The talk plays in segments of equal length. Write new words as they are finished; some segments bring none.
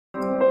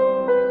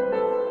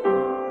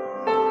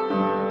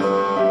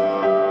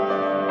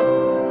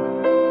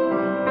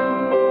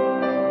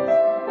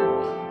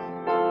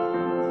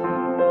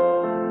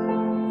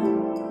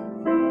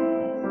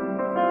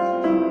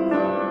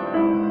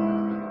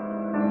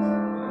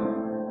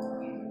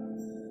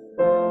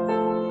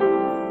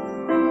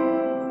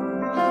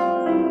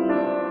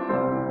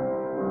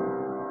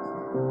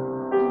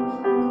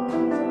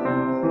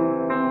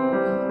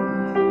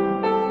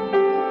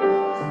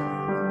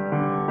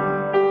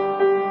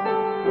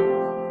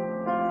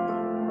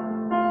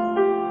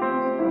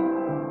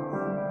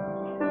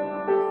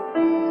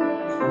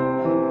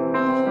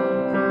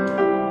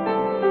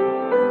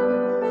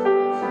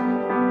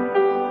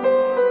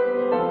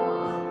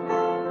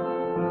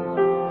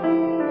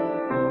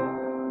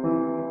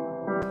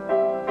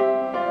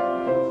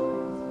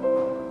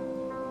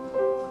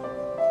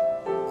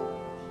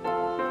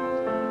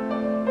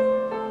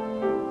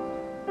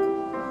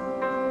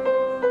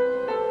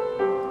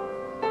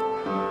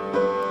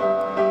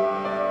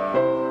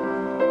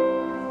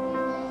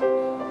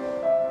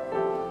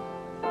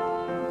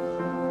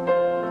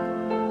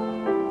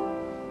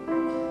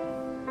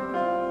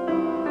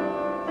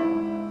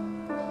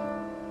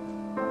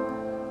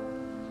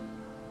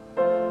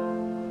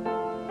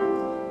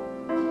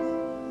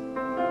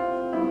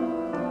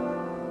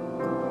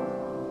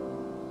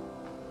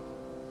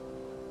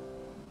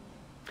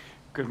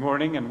Good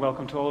morning and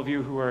welcome to all of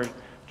you who are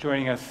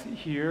joining us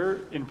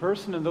here in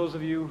person and those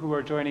of you who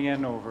are joining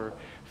in over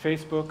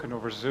Facebook and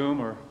over Zoom,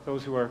 or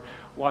those who are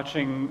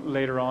watching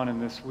later on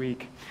in this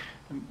week.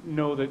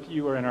 Know that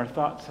you are in our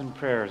thoughts and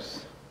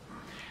prayers.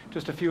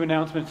 Just a few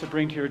announcements to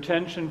bring to your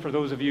attention for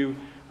those of you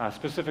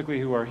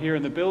specifically who are here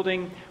in the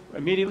building.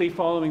 Immediately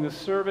following the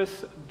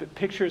service, the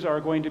pictures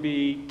are going to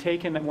be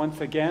taken once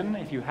again.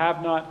 If you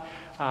have not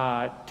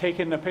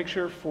taken a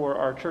picture for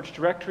our church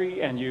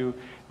directory and you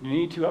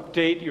need to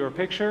update your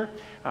picture,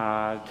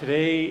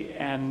 today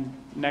and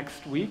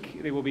next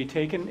week they will be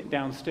taken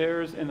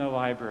downstairs in the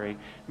library.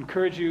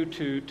 Encourage you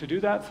to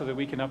do that so that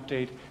we can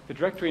update the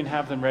directory and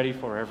have them ready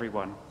for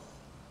everyone.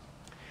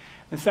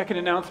 The second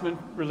announcement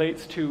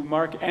relates to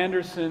Mark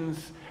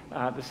Anderson's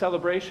the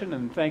celebration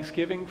and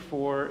Thanksgiving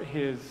for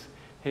his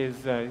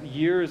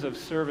years of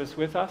service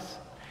with us.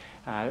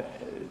 May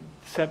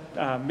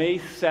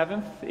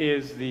 7th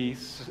is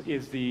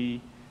the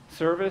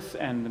service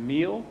and the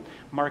meal.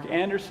 Mark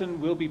Anderson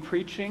will be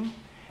preaching,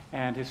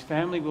 and his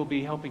family will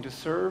be helping to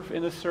serve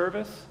in the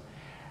service.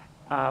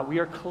 We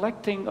are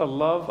collecting a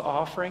love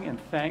offering and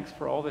thanks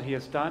for all that he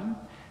has done.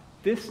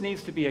 This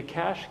needs to be a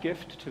cash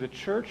gift to the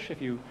church.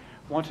 If you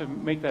want to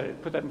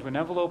put that into an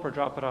envelope or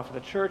drop it off at the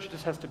church, it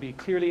just has to be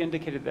clearly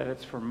indicated that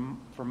it's for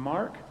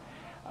Mark.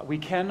 We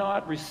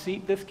cannot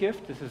receipt this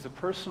gift. This is a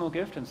personal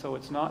gift, and so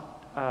it's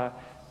not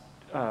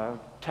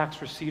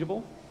tax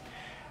receivable.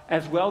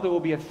 As well, there will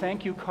be a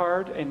thank you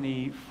card in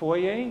the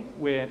foyer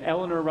where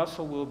Eleanor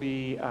Russell will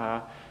be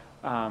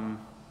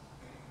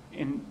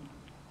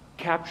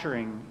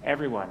capturing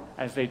everyone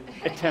as they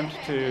attempt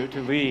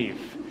to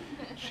leave.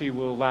 She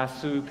will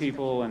lasso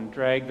people and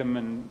drag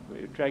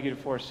you to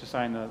force to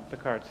sign the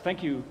cards.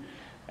 Thank you,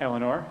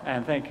 Eleanor,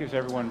 and thank you to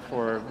everyone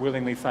for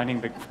willingly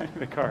signing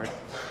the card.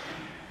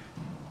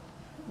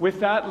 With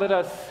that, let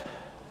us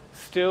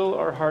still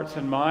our hearts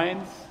and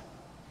minds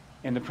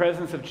in the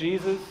presence of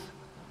Jesus,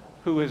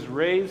 who is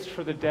raised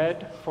for the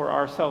dead for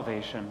our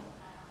salvation,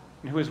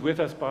 and who is with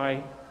us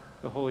by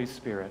the Holy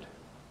Spirit.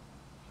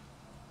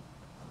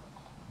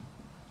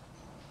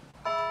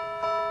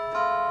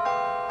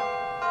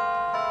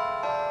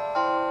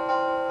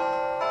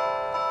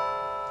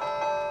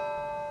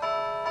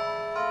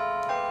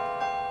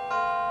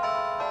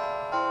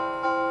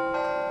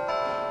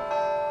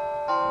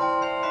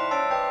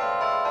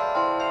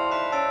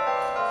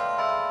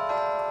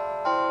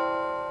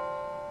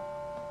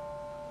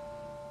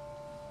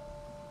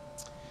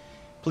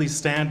 Please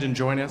stand and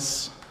join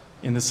us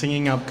in the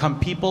singing of "Come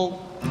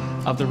People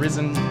of the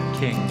Risen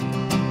King."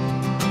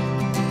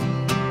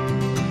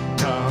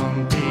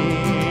 Come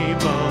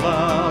people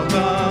of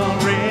the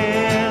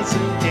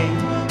risen King,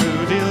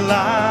 who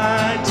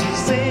delight to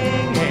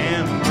sing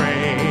and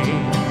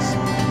praise.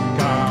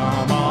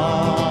 Come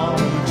all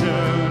who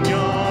tune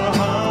your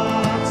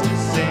hearts to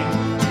sing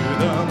to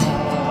the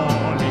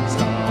morning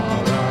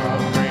star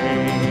of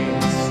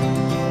praise.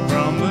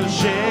 From the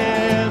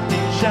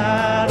shifting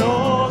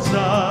shadows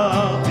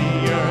of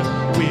the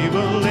earth, we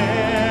will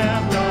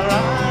lift our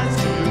eyes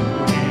to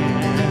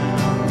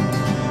Him,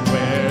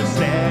 where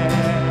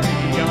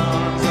steady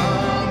arms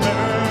of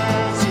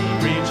mercy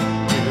reach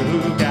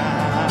to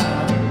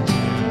gather to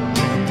Him.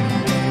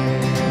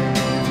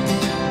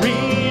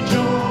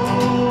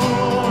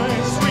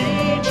 Rejoice,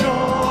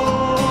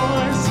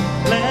 rejoice,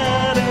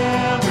 let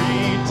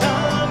every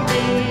tongue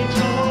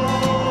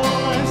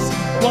rejoice.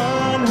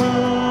 One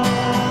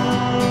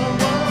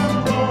heart,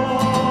 one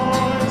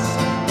voice,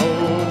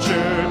 O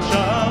Church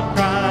of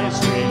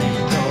Christ,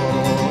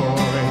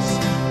 rejoice.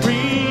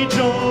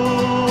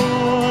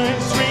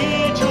 Rejoice,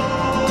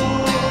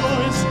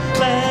 rejoice,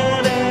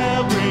 let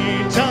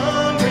every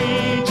tongue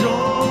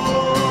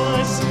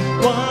rejoice.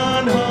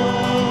 One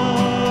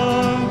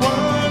heart,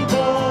 one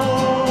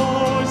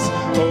voice,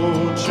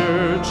 O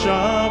Church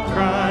of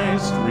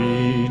Christ,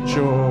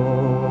 rejoice.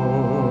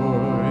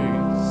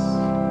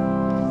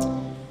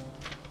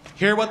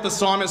 Hear what the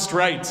psalmist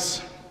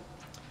writes.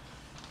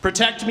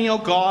 Protect me, O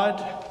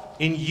God,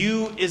 in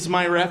you is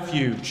my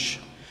refuge.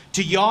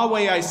 To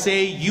Yahweh I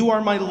say, you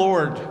are my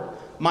Lord.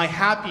 My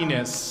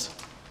happiness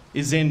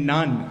is in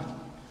none.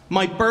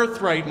 My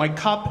birthright, my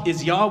cup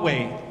is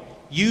Yahweh.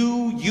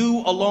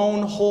 You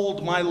alone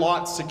hold my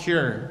lot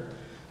secure.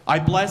 I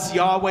bless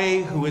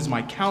Yahweh, who is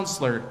my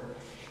counselor.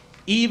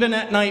 Even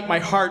at night my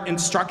heart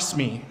instructs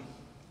me.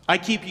 I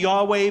keep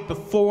Yahweh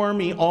before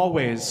me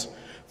always,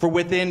 for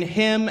within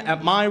him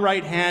at my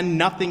right hand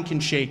nothing can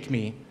shake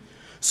me.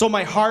 So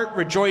my heart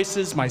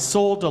rejoices, my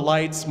soul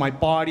delights, my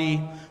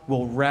body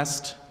will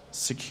rest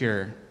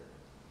secure.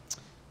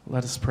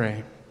 Let us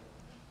pray.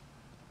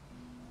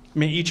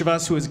 May each of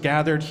us who is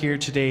gathered here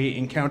today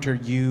encounter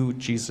you,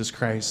 Jesus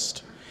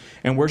Christ,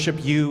 and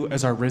worship you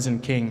as our risen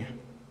King.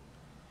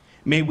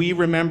 May we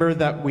remember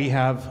that we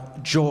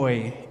have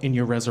joy in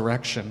your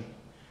resurrection,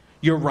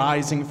 your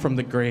rising from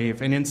the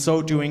grave, and in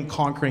so doing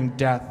conquering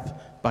death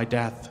by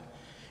death,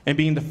 and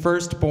being the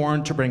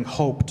firstborn to bring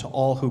hope to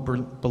all who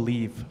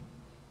believe.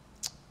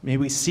 May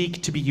we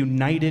seek to be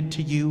united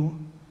to you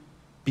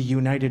be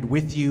united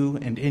with you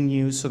and in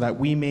you so that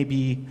we may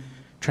be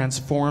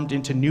transformed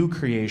into new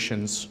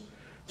creations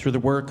through the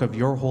work of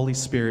your Holy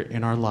Spirit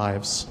in our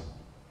lives.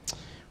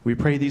 We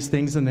pray these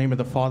things in the name of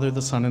the Father,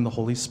 the Son, and the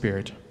Holy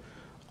Spirit.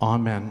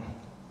 Amen.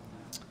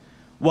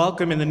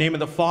 Welcome in the name of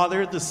the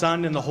Father, the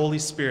Son, and the Holy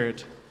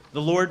Spirit.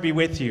 The Lord be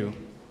with you.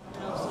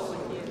 And also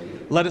with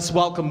you. Let us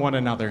welcome one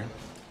another.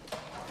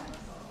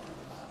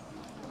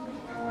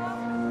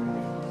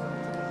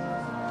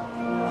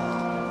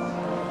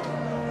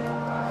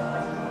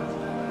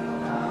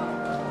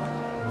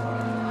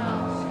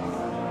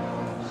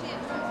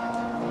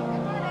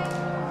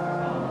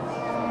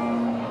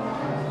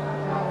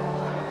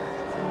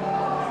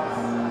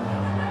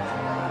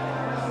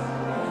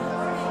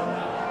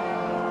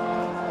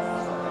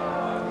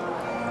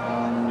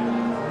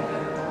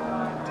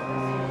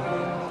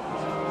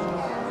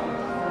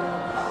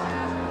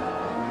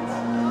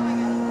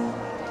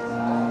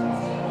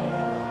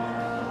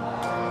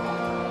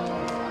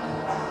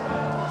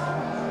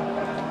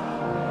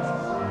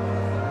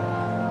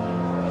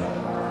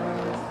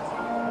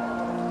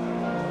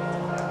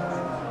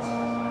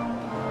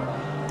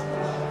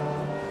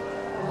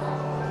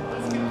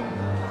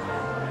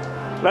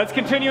 Let's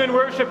continue in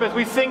worship as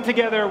we sing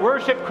together,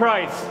 Worship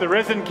Christ, the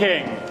Risen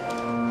King.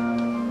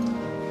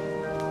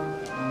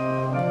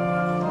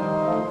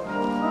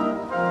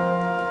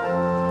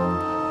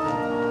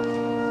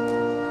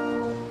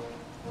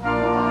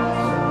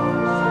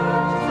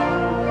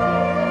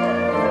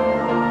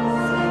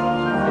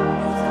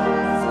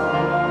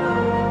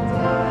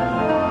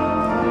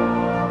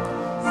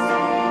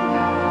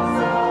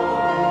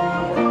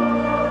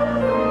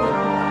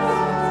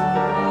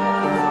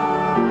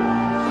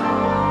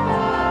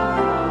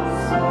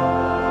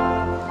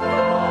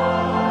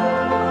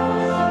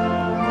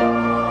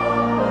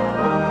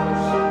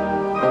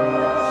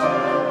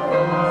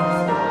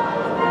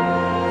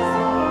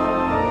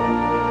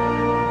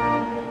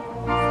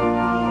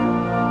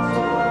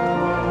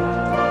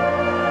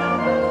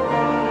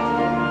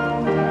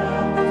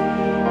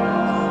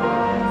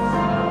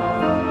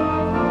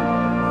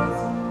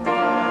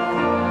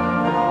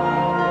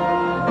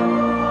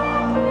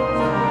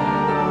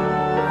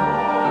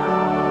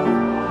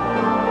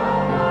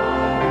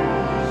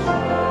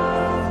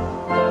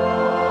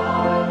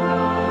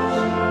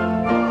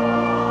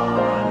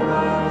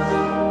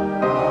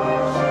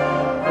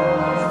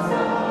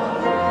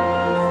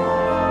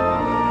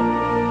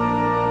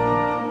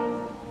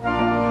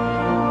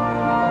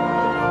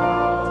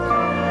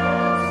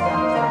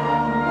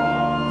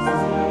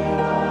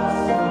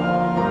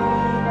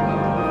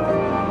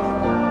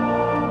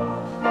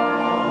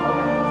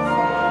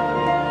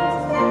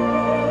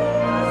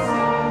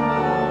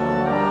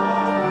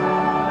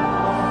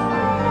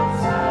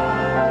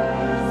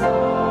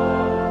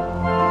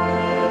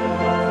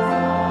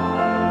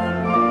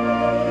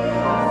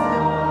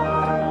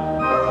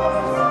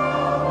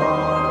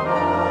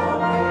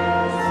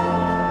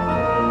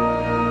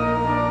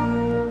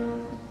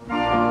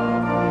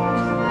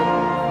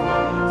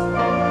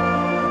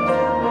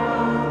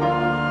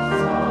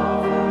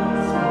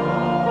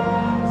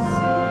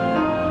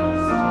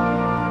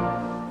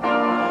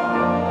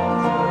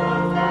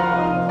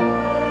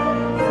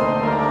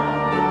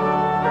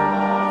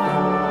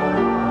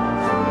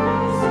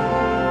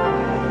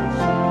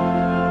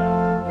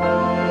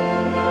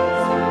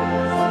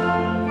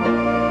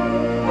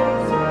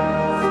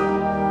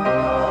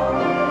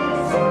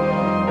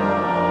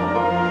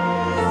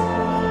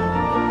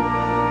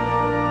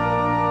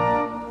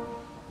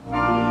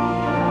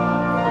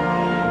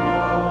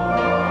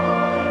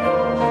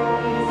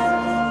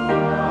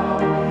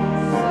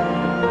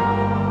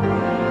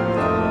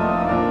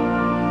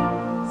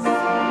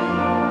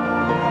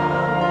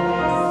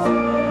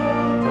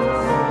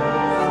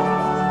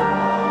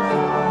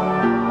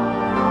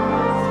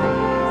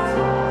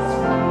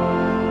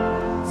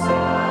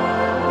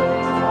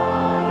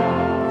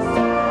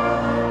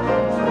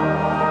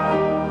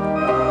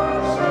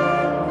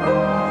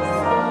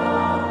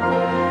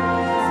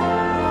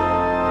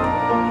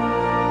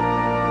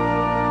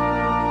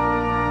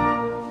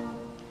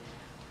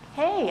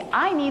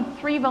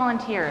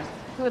 Volunteers.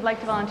 Who would like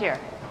to volunteer?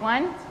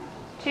 1,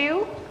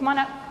 2, come on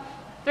up.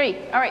 3.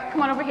 All right,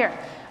 come on over here.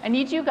 I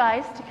need you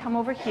guys to come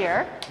over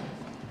here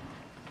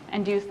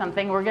and do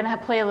something. We're going to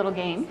play a little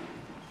game.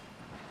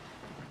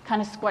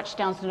 Kind of squelch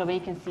down so nobody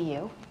can see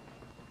you.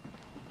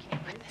 Can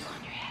you put this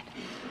on your head?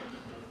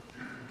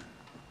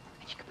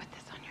 And you can put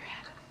this on your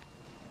head.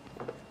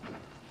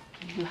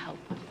 Can you help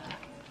with the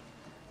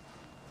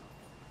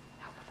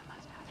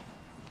mustache?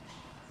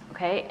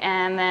 Okay,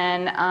 and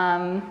then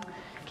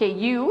okay,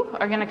 you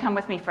are going to come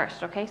with me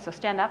first, okay? So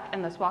stand up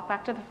and let's walk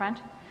back to the front.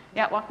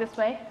 Yeah, walk this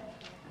way.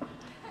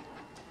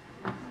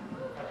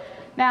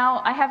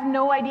 Now, I have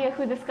no idea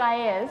who this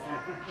guy is.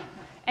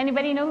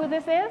 Anybody know who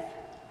this is?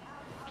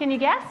 Can you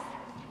guess?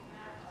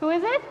 Who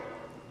is it?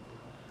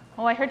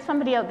 Oh, I heard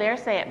somebody out there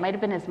say it might have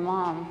been his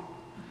mom.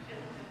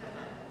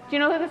 Do you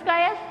know who this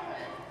guy is?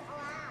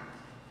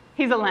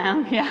 He's a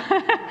lamb, yeah.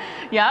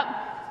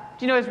 Yep.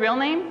 Do you know his real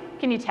name?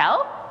 Can you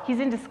tell? He's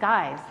in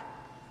disguise.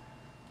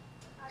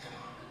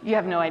 You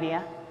have no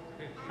idea?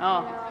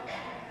 Oh.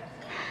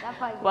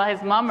 Well,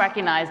 his mom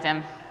recognized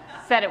him,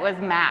 said it was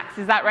Max.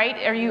 Is that right?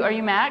 Are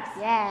you Max?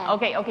 Yeah.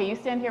 Okay, you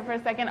stand here for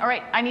a second. All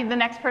right, I need the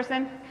next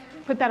person.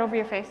 Put that over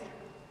your face.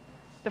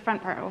 The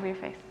front part over your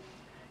face.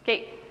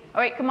 Okay,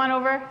 all right, come on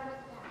over.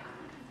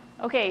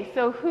 Okay,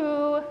 so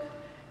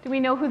do we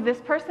know who this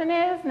person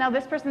is? Now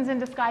this person's in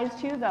disguise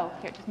too, though.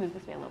 Here, just move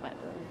this way a little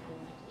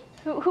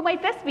bit. Who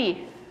might this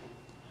be?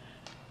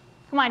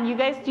 Come on, you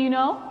guys, do you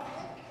know?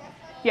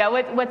 Yeah,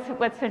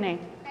 what's her name?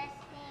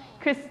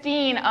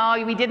 Christine.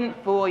 Oh, we didn't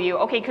fool you.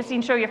 Okay,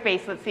 Christine, show your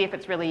face. Let's see if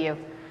it's really you.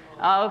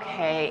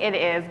 Okay, it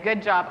is.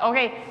 Good job.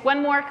 Okay,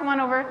 one more. Come on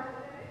over.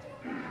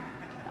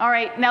 All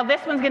right, now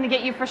this one's going to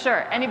get you for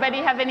sure. Anybody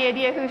have any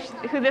idea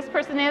who this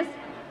person is?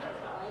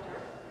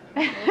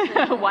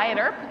 Wyatt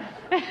Earp.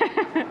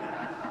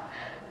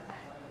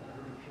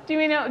 Do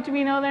we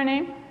know their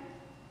name?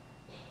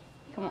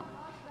 Come on.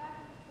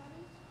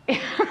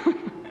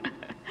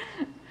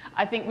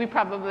 I think we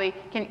probably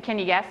can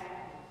you guess?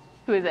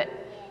 Who is it?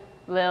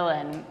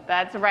 Lillian.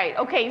 That's right.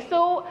 Okay,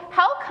 so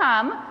how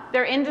come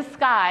they're in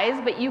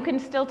disguise, but you can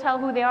still tell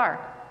who they are?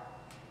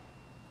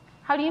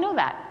 How do you know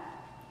that?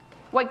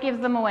 What gives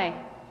them away?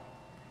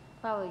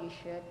 Probably your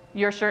shirt.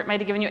 Your shirt might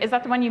have given you. Is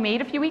that the one you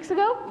made a few weeks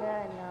ago?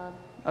 No.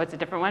 Oh, it's a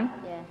different one?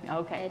 Yeah.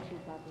 Okay.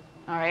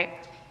 All right.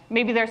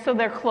 Maybe their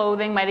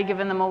clothing might have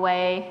given them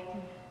away.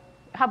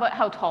 How about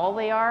how tall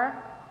they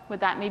are?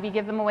 Would that maybe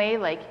give them away?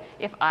 Like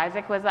if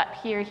Isaac was up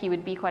here, he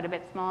would be quite a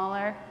bit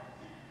smaller.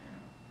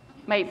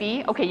 Might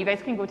be. Okay, you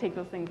guys can go take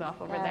those things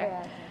off over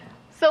there. Yeah.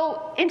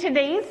 So in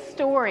today's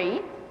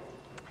story,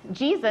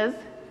 Jesus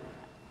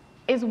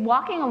is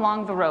walking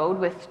along the road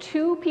with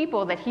two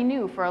people that he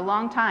knew for a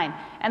long time.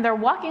 And they're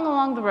walking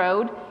along the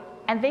road,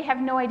 and they have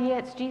no idea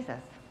it's Jesus.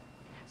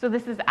 So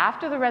this is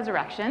after the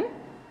resurrection,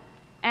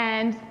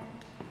 and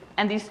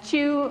these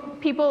two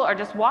people are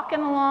just walking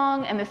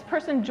along, and this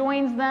person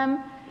joins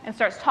them and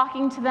starts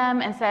talking to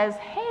them and says,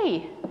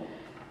 "Hey,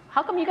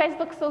 how come you guys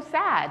look so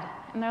sad?"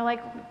 And they're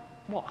like,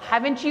 "Well,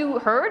 haven't you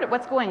heard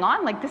what's going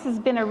on? Like, this has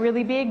been a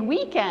really big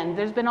weekend.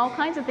 There's been all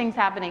kinds of things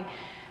happening."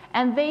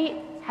 And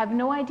they have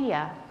no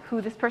idea who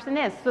this person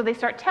is. So they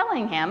start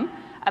telling him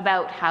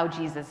about how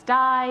Jesus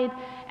died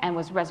and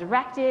was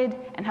resurrected,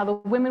 and how the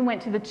women went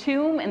to the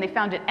tomb and they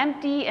found it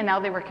empty, and now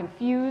they were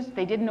confused.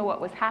 They didn't know what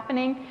was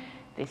happening.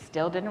 They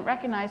still didn't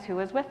recognize who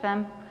was with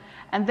them.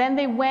 And then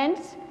they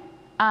went,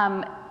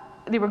 got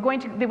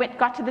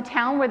to the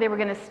town where they were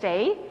going to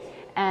stay,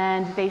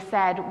 and they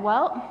said,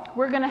 "Well,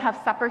 we're going to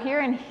have supper here."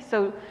 And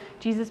so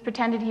Jesus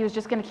pretended he was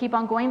just going to keep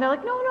on going. They're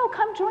like, "No,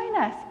 come join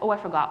us." Oh, I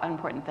forgot an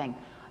important thing.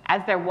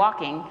 As they're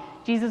walking,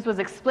 Jesus was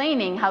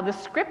explaining how the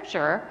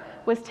scripture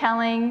was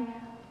telling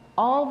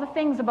all the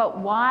things about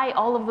why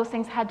all of those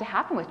things had to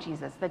happen with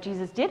Jesus, that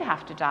Jesus did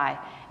have to die,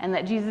 and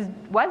that Jesus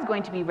was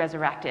going to be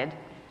resurrected,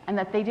 and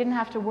that they didn't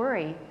have to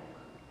worry.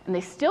 And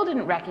they still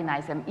didn't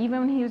recognize him, even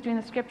when he was doing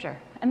the scripture.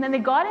 And then they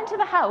got into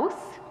the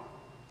house,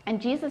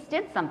 and Jesus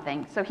did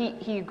something. So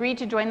he agreed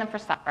to join them for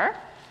supper.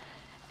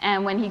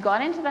 And when he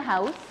got into the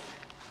house,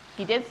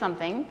 he did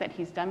something that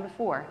he's done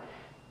before.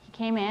 He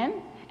came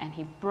in, and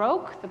he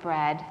broke the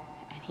bread,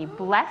 and he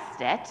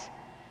blessed it.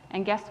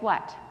 And guess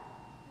what?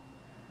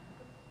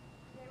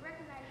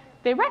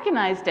 They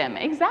recognized him,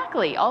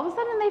 exactly. All of a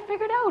sudden, they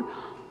figured out.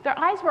 Their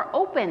eyes were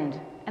opened,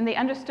 and they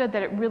understood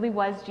that it really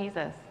was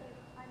Jesus.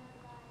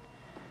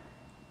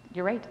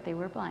 You're right, they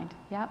were blind.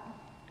 Yep,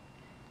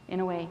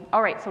 in a way.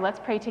 All right, so let's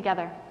pray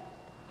together.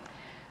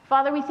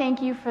 Father, we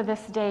thank you for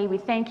this day. We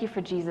thank you for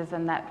Jesus,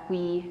 and that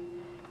we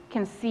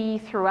can see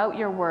throughout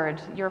your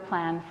word your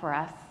plan for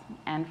us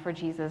and for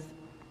Jesus.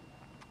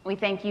 We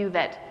thank you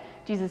that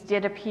Jesus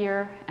did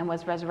appear and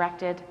was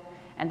resurrected,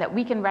 and that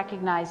we can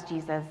recognize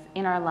Jesus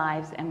in our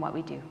lives and what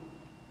we do.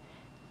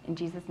 In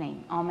Jesus'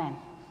 name, amen.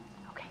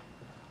 Okay.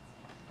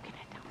 Good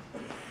night now.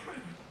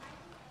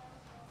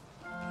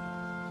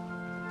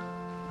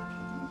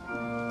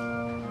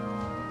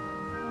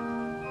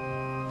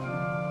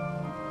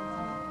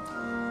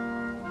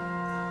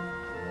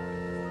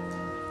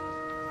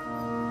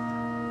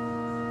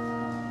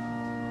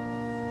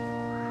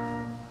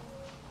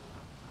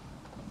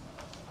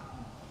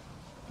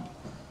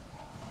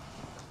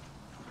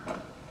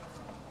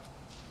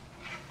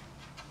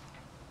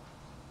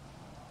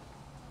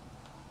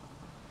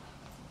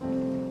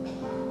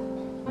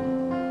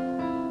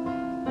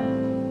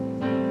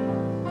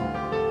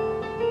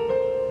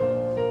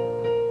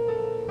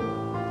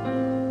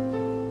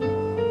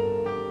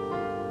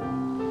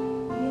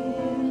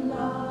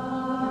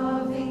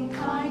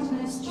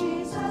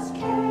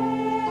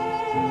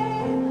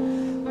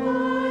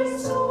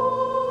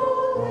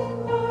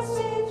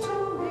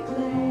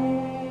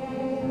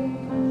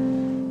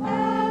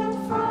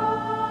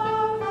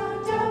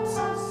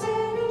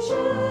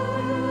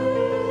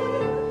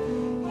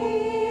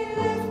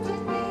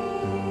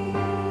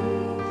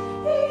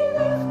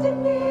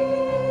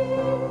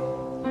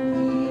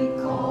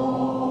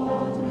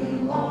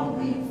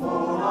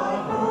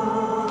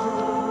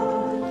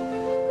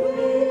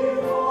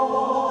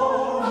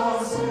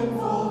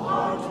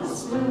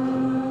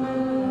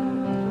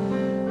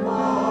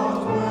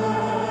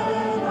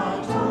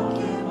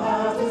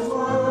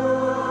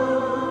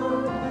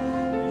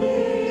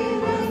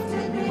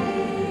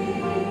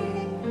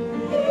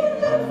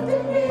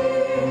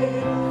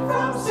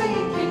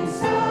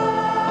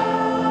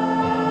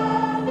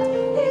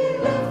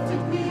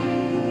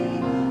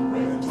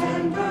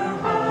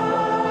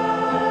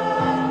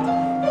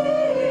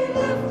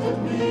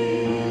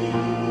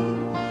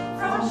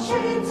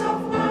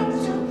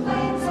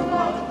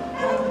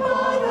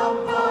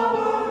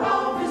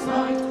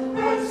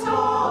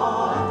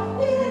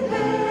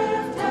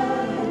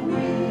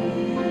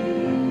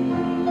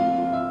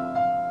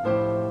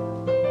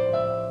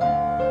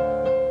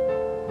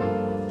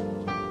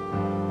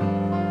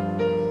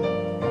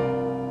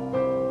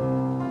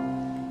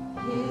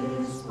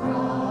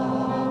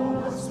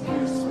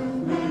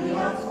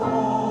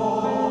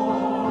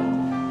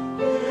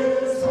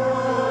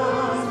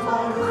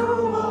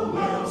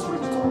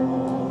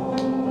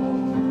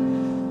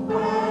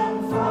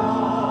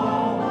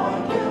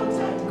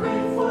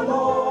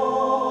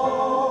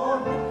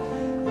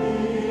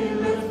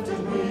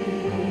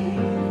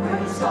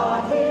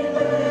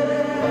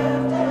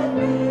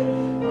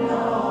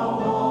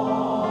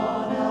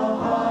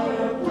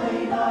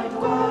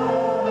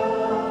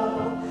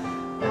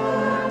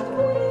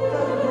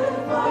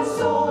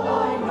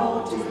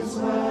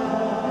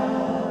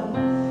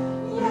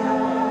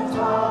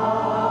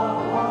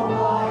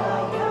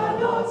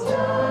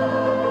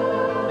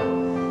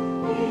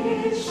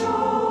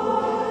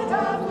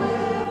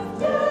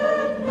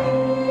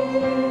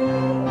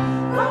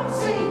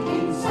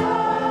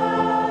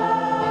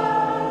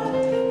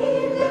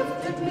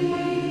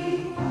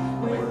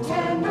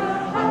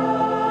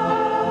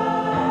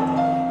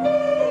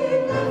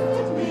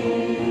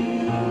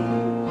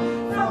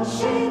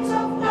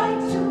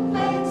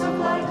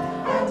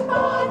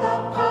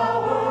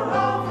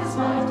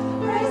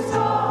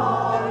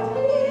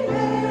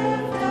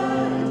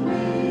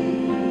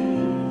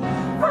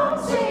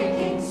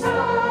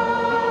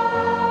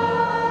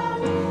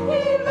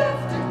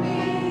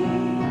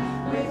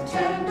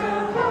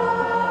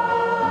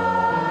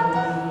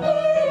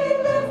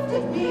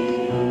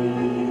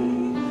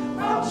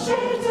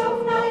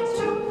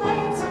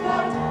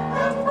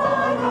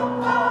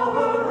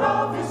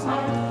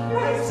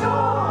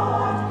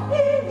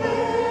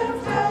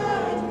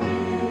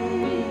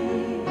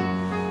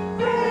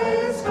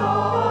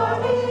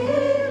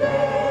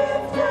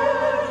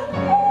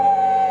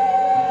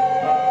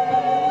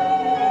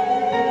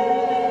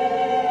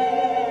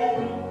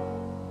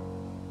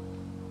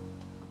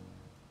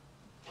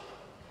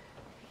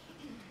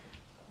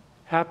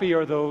 Happy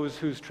are those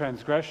whose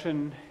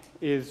transgression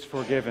is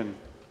forgiven,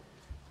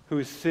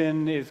 whose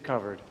sin is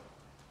covered.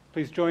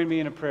 Please join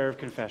me in a prayer of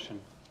confession.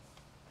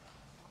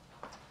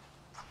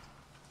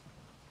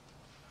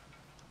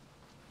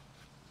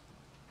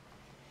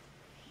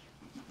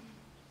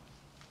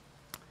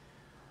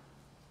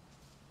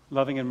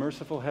 Loving and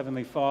merciful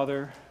Heavenly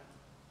Father,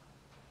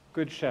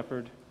 Good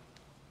Shepherd,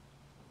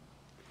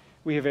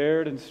 we have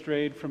erred and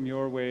strayed from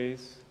your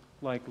ways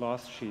like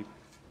lost sheep.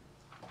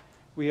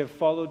 We have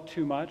followed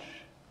too much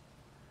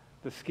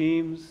the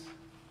schemes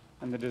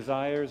and the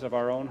desires of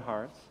our own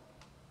hearts.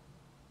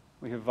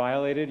 We have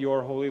violated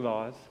your holy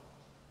laws.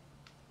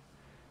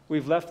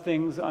 We've left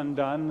things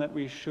undone that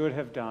we should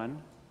have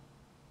done,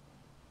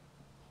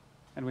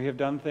 and we have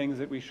done things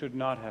that we should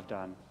not have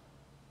done.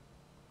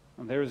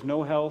 And there is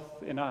no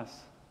health in us.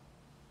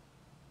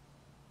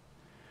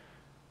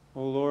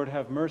 O Lord,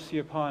 have mercy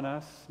upon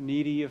us,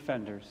 needy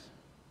offenders.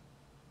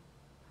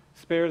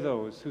 Spare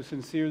those who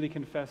sincerely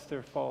confess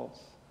their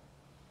faults.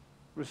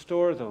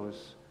 Restore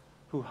those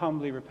who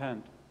humbly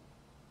repent.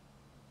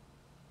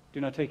 Do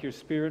not take your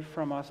Spirit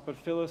from us, but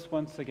fill us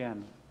once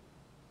again,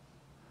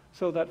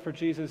 so that for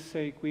Jesus'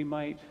 sake we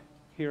might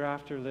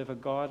hereafter live a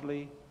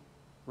godly,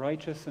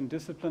 righteous, and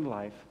disciplined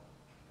life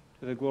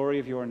to the glory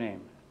of your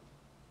name.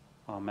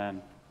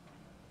 Amen.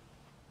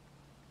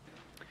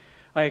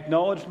 I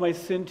acknowledged my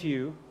sin to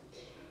you,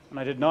 and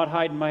I did not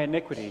hide my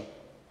iniquity.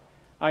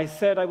 I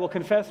said, I will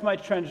confess my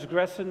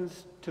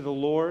transgressions to the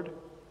Lord,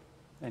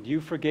 and you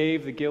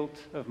forgave the guilt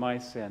of my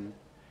sin.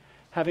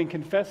 Having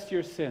confessed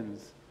your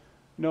sins,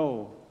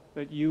 know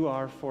that you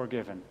are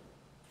forgiven.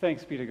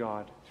 Thanks be to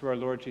God, through our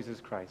Lord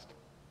Jesus Christ.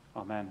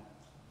 Amen.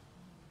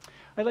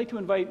 I'd like to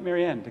invite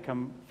Marianne to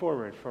come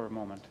forward for a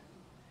moment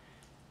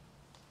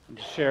and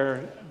to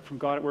share from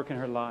God at work in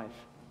her life.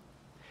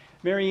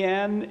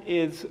 Marianne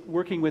is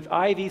working with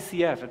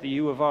IVCF at the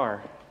U of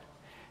R,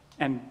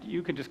 and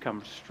you can just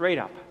come straight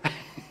up.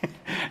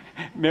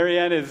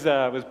 Marianne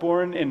was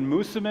born in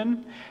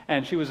Moosomin,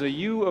 and she was a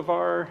U of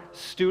R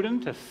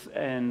student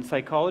in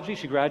psychology.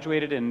 She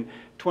graduated in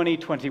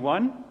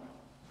 2021.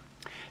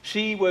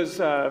 She was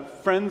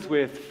friends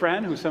with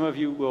Fran, who some of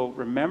you will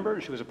remember.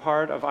 She was a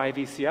part of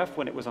IVCF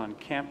when it was on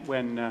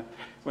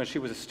when she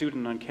was a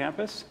student on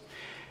campus.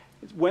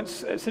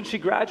 Since she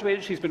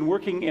graduated, she's been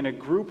working in a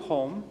group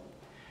home,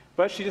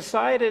 but she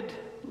decided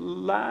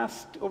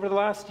over the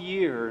last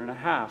year and a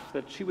half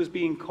that she was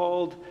being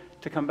called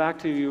to come back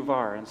to U of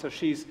R, and so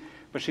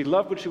but she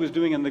loved what she was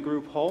doing in the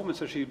group home, and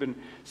so she's been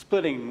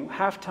splitting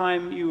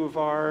half-time U of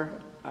R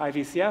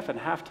IVCF and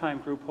half-time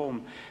group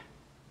home.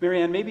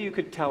 Marianne, maybe you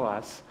could tell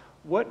us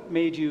what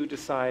made you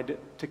decide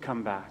to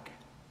come back?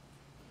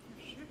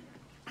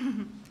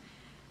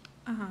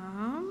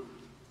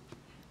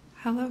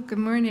 Hello, good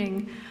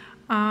morning.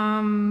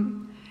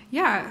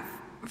 Yeah,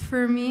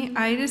 for me,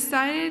 I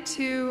decided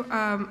to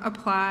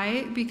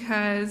apply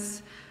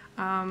because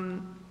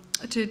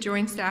to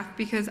join staff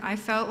because I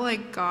felt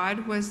like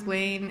God was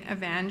laying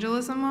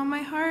evangelism on my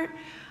heart.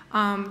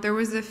 There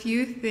was a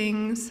few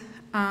things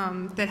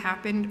that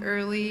happened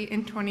early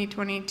in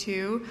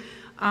 2022.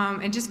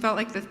 It just felt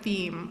like the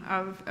theme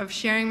of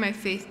sharing my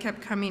faith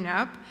kept coming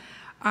up.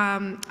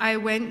 I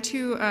went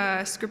to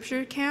a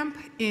scripture camp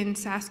in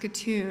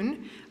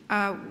Saskatoon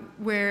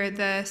where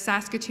the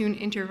Saskatoon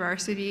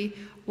InterVarsity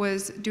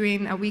was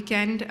doing a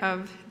weekend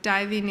of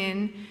diving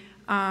in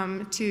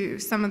to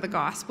some of the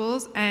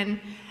Gospels. And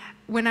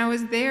when I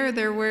was there,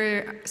 there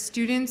were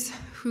students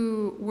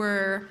who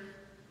were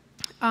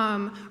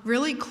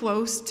really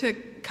close to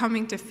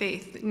coming to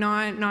faith,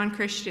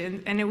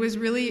 non-Christian, and it was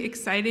really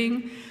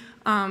exciting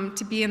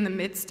to be in the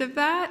midst of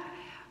that.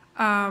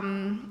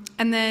 And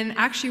then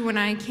actually when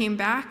I came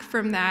back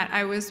from that,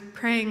 I was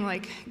praying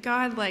like,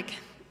 God, like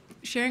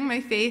sharing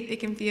my faith, it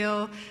can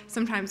feel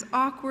sometimes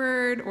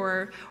awkward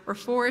or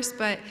forced,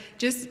 but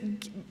just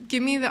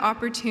give me the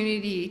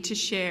opportunity to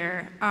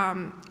share.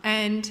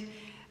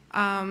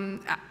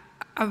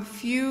 A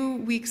few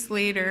weeks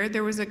later,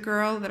 there was a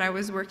girl that I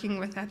was working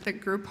with at the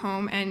group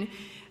home, and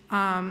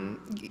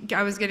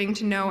I was getting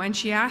to know, and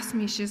she asked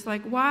me, she's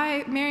like,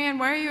 Marianne,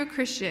 why are you a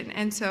Christian?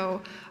 And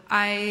so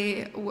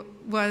I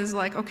was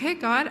like, okay,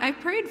 God, I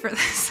prayed for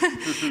this.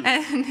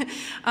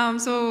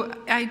 And so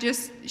I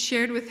just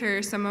shared with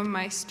her some of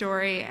my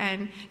story,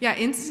 and yeah,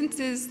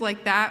 instances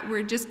like that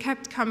were just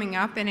kept coming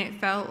up, and it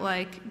felt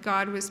like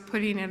God was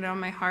putting it on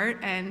my heart,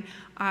 and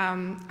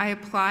I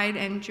applied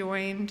and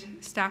joined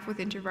staff with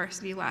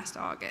InterVarsity last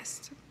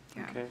August.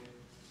 Yeah. Okay.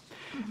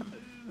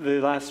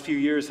 The last few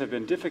years have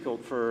been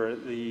difficult for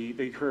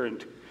the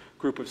current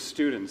group of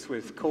students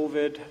with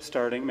COVID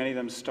starting. Many of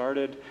them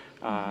started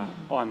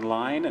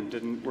online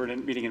and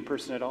weren't meeting in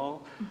person at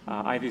all.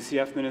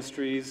 IVCF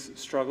ministries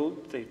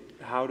struggled.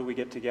 How do we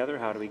get together?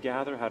 How do we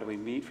gather? How do we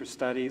meet for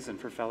studies and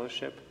for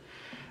fellowship?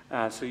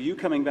 So you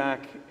coming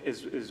back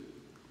is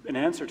an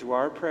answer to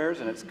our prayers,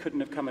 and it couldn't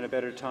have come at a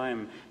better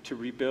time to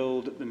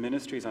rebuild the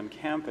ministries on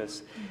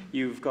campus.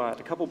 You've got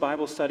a couple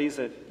Bible studies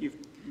that you've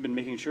been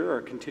making sure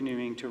are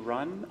continuing to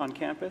run on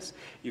campus.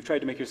 You've tried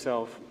to make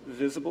yourself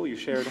visible. You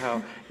shared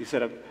how you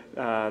set up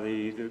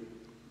the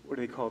what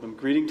do they call them?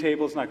 Greeting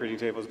tables? Not greeting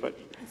tables, but...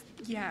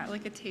 Yeah,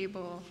 like a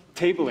table.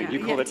 Tabling. Yeah,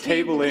 You called it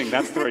tabling. tabling.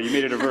 That's the word. You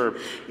made it a verb.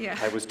 Yeah.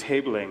 I was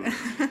tabling.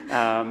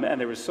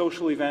 And there were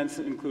social events,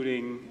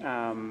 including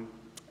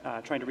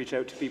trying to reach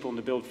out to people and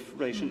to build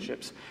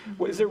relationships.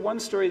 Is there one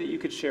story that you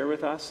could share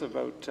with us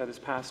about this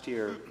past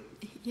year?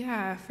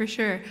 Yeah, for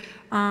sure.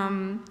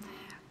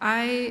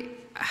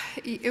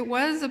 It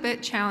was a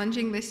bit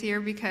challenging this year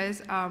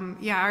because,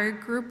 our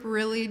group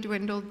really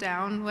dwindled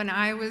down. When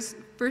I was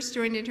first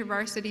joined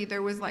InterVarsity,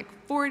 there was like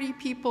 40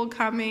 people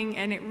coming,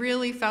 and it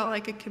really felt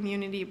like a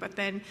community. But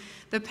then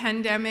the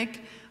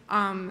pandemic,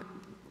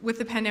 with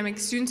the pandemic,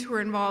 students who were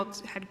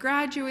involved had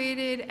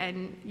graduated,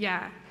 and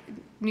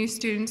new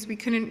students, we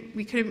couldn't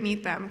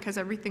meet them because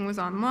everything was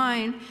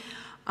online.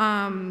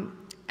 And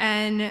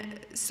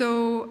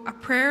so a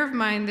prayer of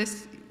mine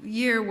this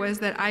year was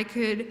that I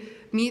could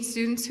meet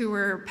students who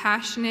were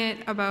passionate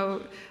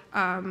about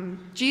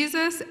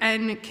Jesus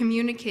and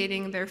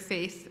communicating their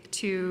faith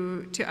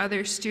to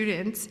other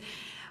students.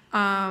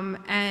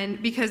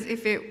 And because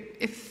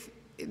if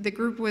the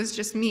group was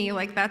just me,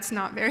 like that's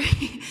not very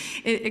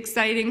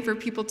exciting for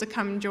people to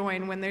come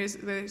join when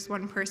there's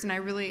one person.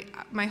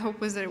 My hope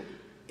was that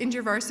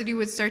InterVarsity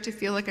would start to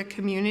feel like a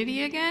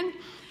community again.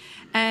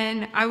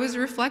 And I was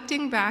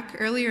reflecting back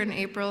earlier in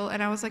April,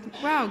 and I was like,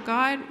 wow,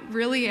 God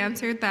really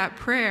answered that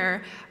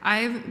prayer.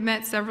 I've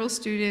met several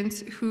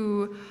students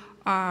who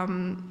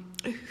are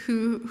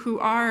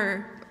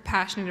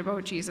passionate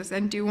about Jesus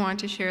and do want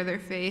to share their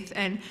faith.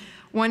 And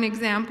one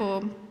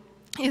example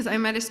is I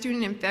met a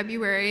student in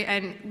February,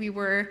 and we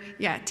were,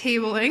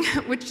 tabling,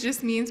 which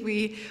just means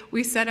we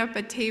set up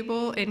a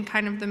table in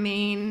kind of the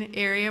main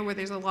area where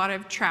there's a lot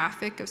of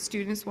traffic of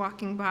students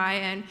walking by,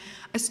 and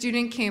a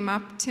student came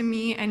up to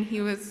me, and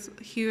he was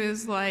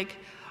like,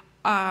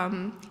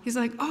 he's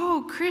like,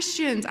 oh,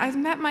 Christians, I've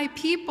met my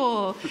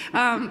people,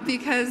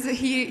 because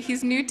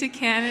he's new to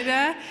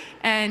Canada,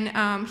 and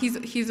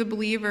he's a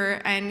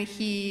believer, and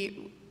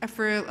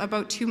for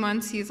about 2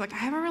 months, he's like, I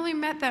haven't really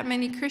met that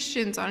many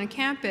Christians on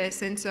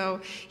campus, and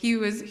so he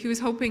was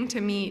hoping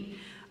to meet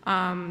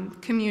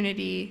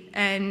community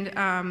and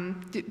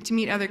to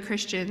meet other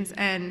Christians,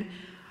 and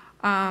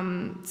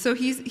so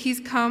he's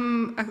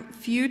come a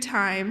few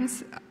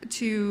times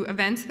to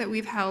events that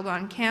we've held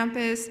on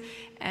campus.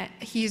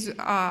 He's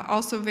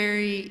also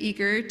very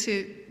eager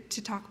to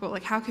talk about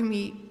like how can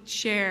we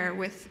share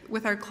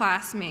with our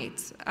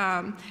classmates.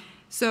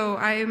 So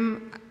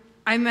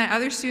I met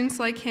other students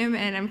like him,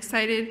 and I'm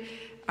excited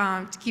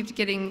to keep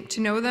getting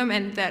to know them,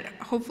 and that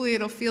hopefully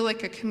it'll feel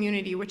like a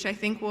community, which I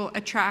think will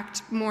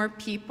attract more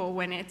people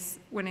when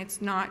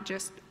it's not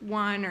just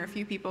one or a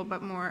few people,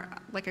 but more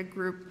like a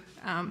group.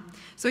 I'm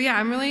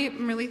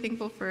really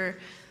thankful for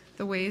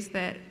the ways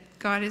that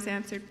God has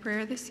answered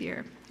prayer this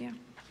year. Yeah.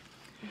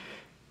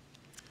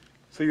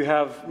 So you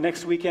have,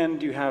 next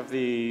weekend, you have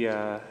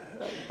the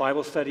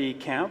Bible study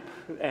camp,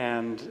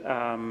 and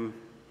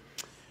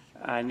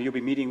you'll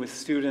be meeting with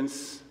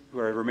students who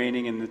are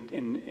remaining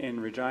in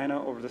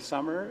Regina over the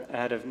summer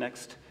ahead of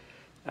next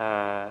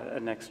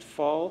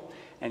fall.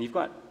 And you've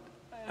got,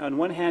 on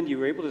one hand, you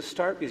were able to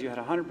start because you had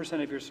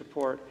 100% of your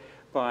support,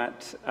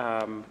 but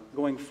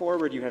going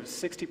forward, you have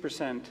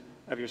 60%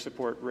 of your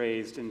support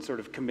raised and sort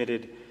of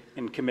committed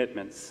in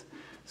commitments.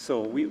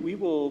 So we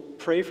will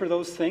pray for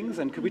those things.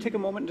 And could we take a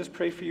moment and just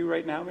pray for you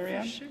right now,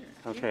 Marianne? Sure.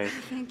 Okay.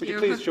 Thank Would you. you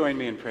please join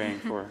me in praying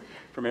for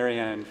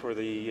Marianne and for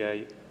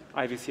the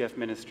IVCF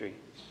ministry?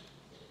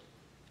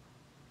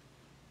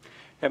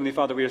 Heavenly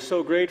Father, we are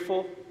so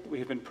grateful. We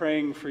have been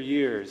praying for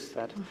years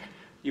that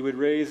you would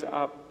raise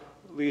up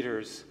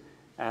leaders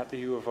at the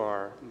U of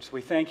R. And so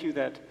we thank you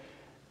that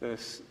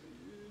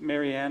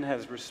Marianne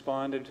has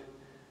responded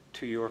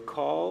to your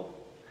call,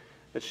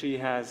 that she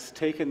has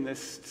taken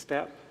this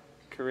step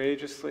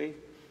courageously.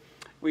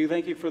 We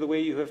thank you for the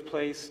way you have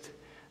placed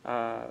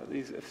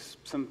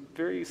some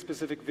very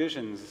specific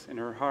visions in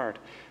her heart,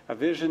 a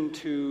vision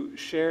to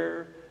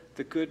share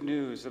the good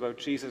news about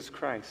Jesus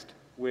Christ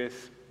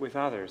with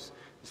others,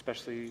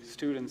 especially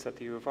students at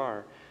the U of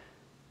R,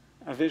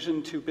 a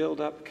vision to build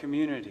up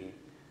community,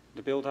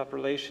 to build up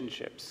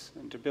relationships,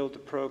 and to build the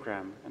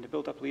program, and to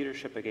build up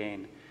leadership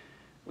again.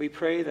 We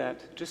pray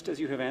that just as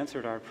you have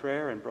answered our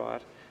prayer and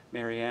brought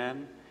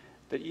Marianne,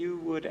 that you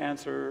would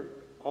answer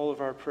all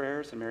of our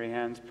prayers and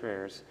Marianne's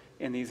prayers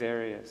in these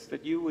areas,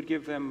 that you would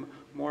give them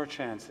more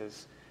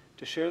chances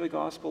to share the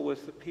gospel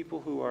with the people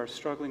who are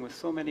struggling with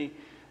so many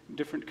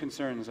different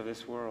concerns of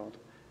this world,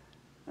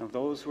 and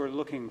those who are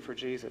looking for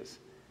Jesus,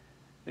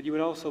 that you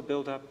would also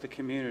build up the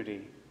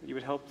community, that you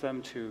would help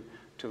them to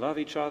love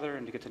each other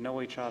and to get to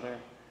know each other,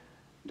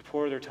 to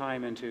pour their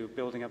time into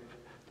building up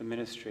the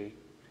ministry.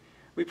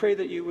 We pray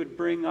that you would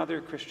bring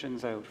other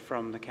Christians out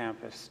from the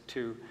campus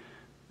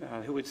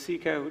who would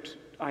seek out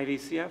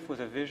IVCF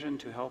with a vision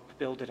to help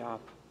build it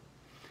up.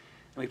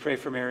 And we pray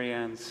for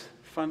Marianne's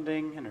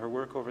funding and her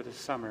work over the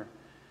summer.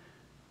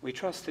 We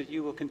trust that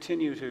you will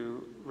continue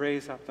to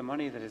raise up the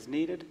money that is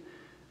needed,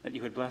 that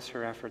you would bless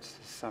her efforts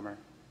this summer.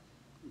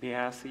 We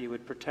ask that you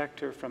would protect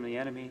her from the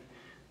enemy,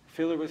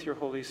 fill her with your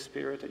Holy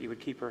Spirit, that you would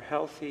keep her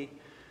healthy,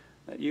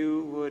 that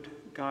you would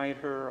guide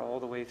her all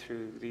the way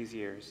through these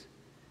years.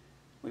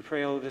 We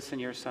pray all of this in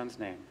your Son's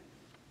name.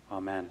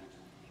 Amen.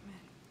 Amen.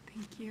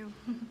 Thank you.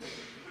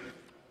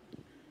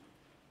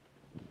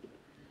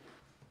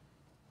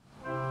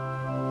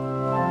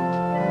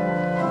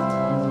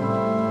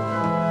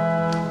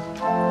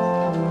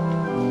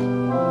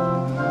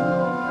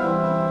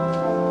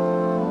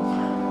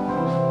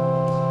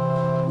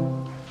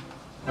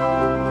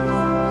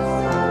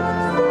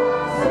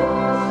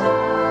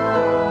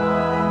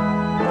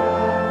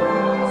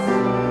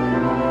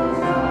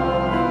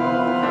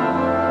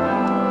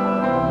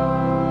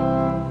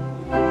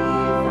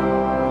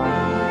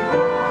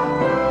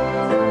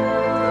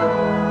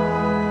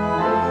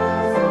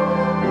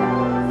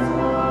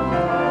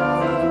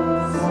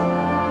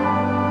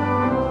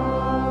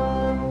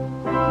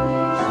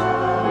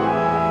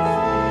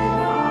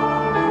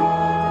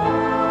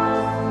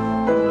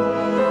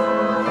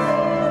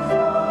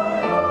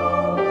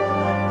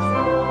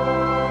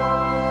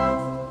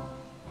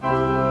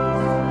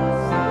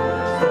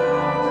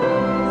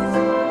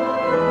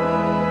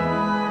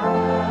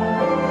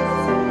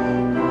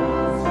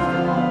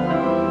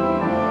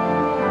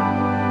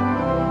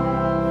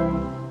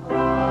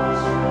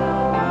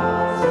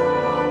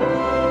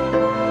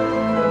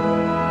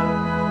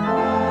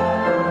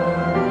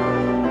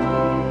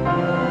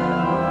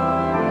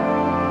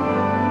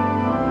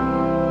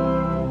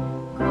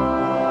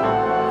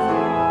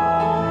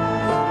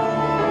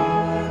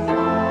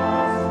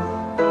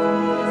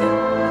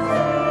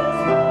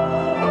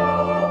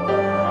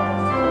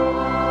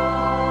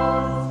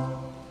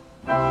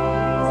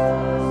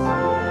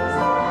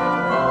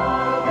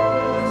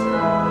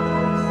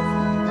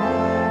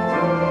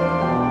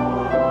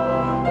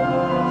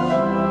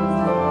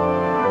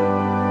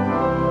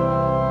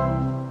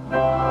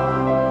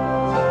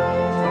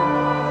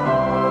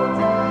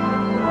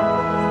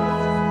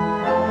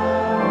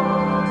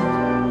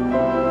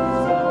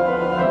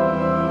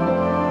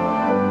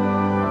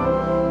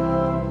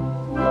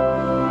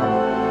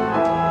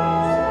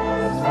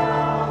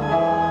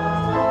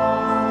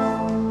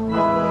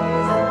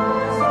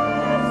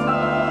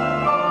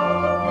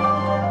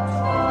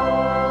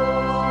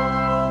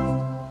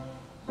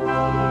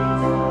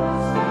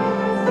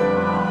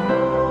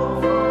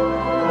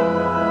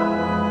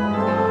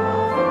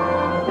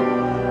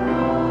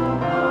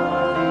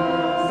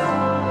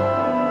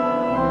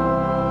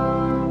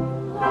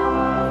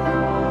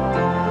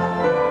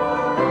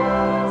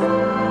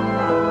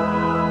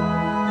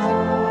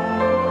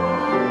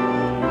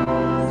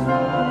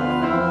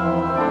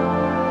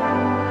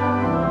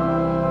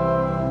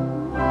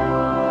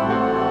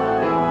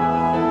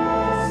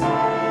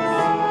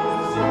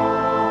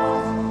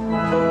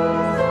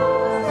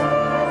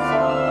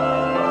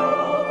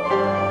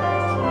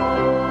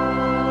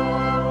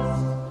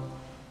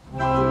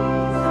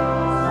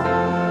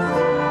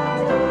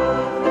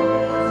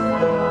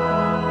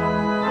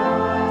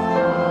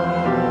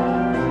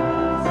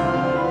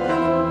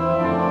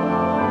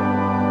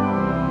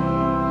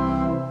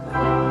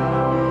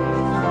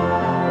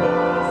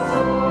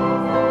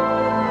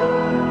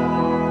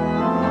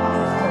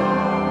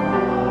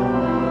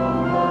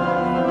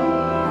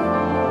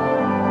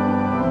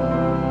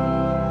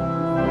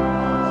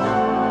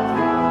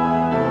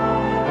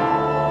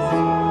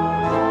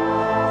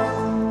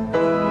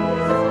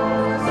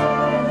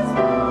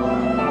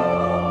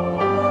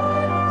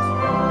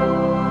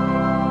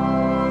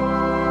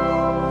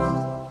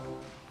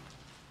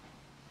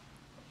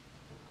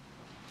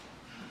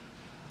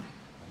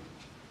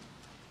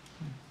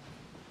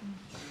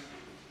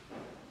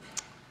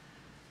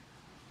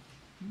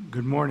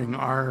 Good morning.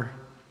 Our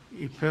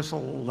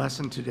epistle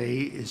lesson today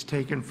is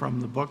taken from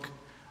the book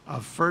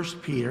of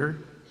 1 Peter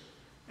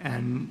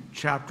and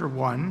chapter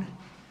 1,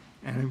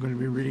 and I'm going to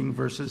be reading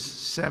verses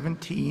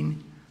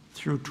 17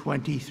 through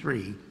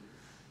 23.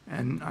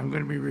 And I'm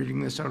going to be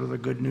reading this out of the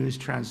Good News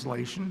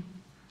translation,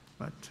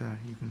 but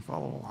you can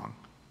follow along.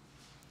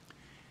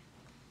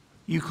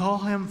 You call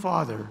him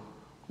Father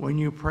when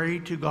you pray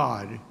to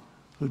God,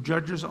 who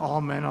judges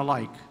all men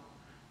alike,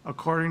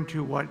 according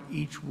to what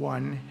each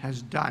one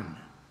has done.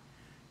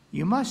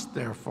 You must,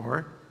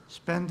 therefore,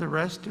 spend the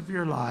rest of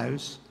your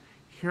lives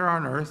here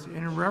on earth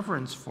in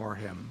reverence for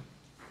him.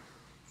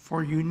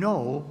 For you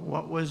know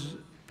what was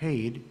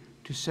paid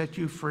to set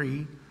you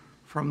free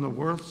from the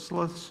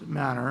worthless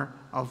manner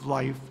of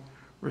life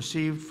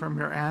received from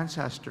your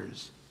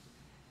ancestors.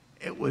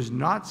 It was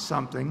not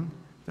something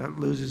that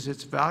loses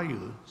its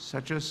value,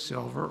 such as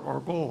silver or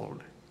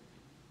gold.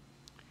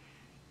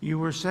 You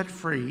were set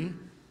free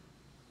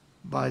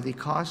by the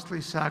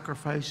costly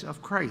sacrifice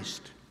of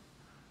Christ,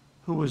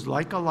 who was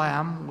like a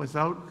lamb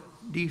without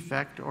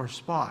defect or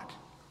spot.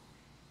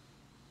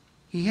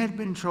 He had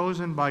been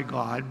chosen by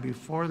God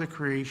before the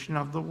creation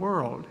of the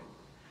world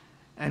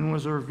and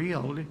was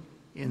revealed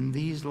in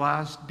these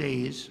last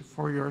days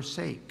for your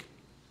sake.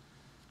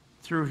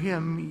 Through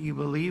him you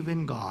believe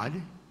in God,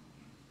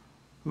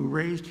 who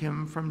raised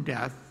him from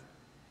death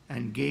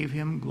and gave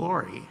him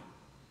glory.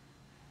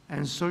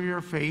 And so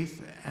your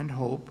faith and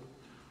hope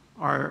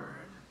are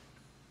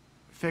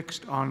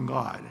fixed on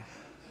God.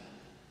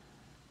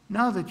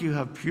 Now that you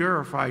have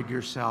purified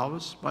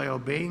yourselves by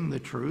obeying the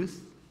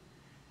truth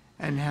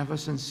and have a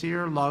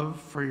sincere love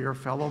for your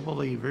fellow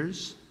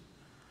believers,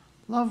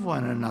 love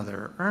one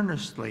another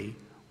earnestly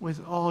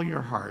with all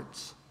your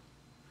hearts.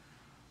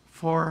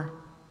 For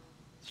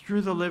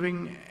through the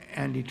living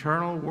and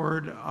eternal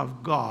Word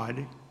of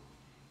God,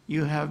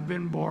 you have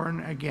been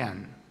born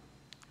again,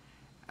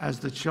 as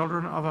the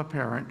children of a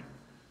parent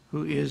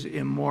who is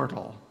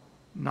immortal,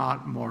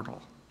 not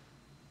mortal.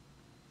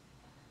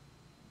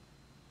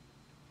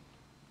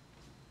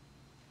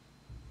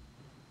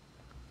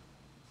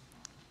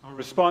 Our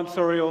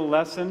responsorial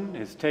lesson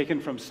is taken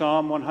from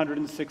Psalm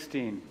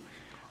 116.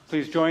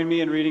 Please join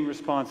me in reading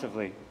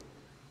responsively.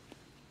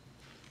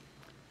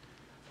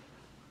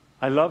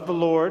 I love the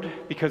Lord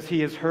because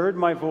he has heard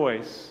my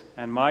voice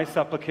and my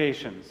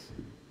supplications,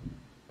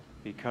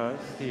 because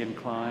he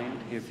inclined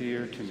his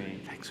ear to me.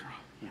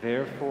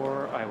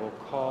 Therefore I will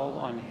call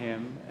on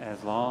him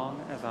as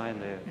long as I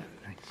live.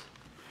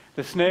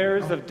 The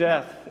snares of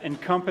death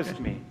encompassed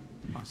me.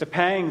 The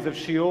pangs of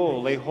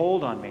Sheol lay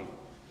hold on me.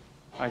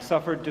 I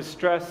suffered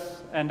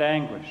distress and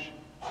anguish.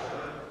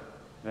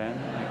 Then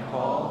I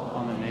called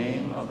on the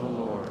name of the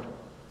Lord.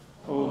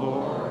 O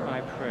Lord,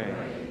 I pray,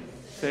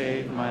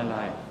 save my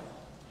life.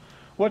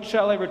 What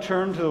shall I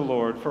return to the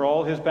Lord for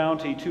all his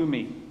bounty to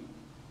me?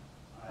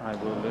 I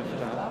will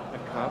lift up the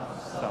cup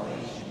of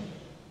salvation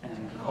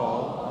and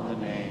call on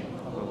the name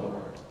of the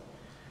Lord.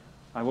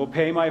 I will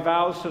pay my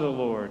vows to the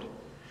Lord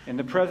in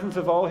the presence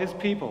of all his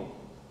people.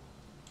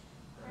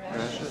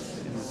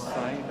 Precious in the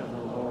sight of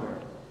the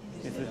Lord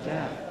is the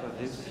death of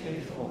his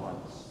faithful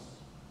ones.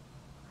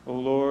 O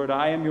Lord,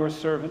 I am your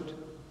servant.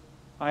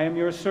 I am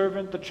your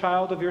servant, the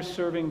child of your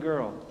serving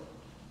girl.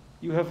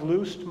 You have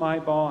loosed my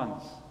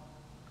bonds.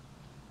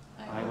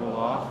 I will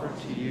offer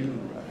to you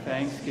a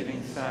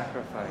thanksgiving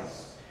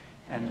sacrifice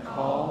and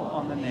call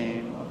on the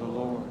name of the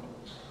Lord.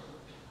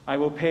 I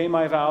will pay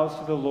my vows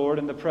to the Lord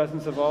in the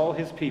presence of all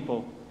his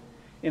people,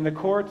 in the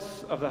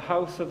courts of the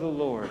house of the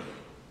Lord,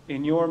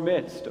 in your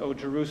midst, O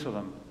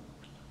Jerusalem.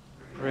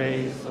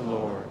 Praise the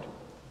Lord.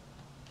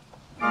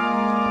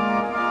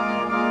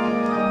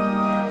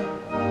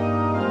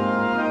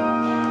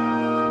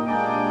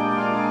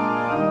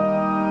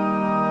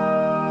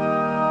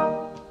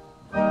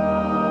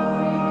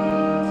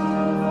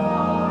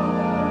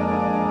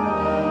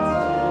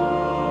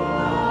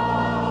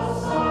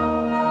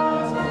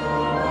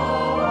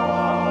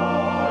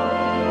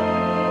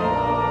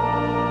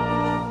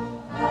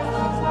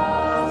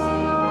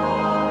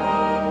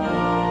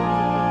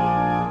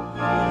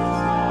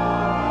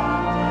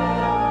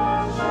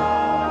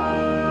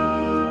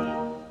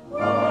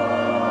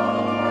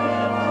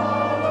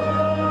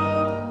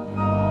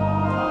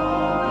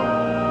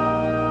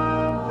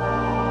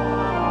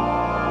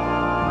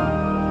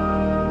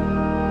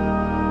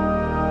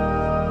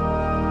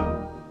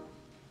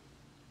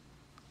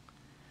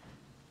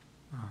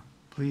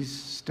 Please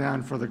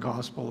stand for the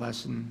gospel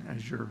lesson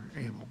as you're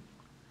able.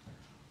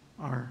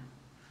 Our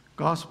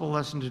gospel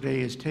lesson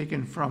today is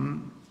taken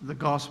from the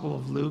Gospel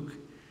of Luke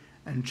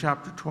and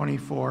chapter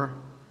 24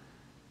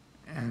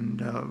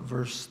 and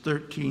verse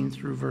 13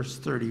 through verse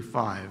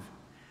 35.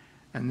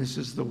 And this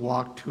is the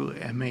walk to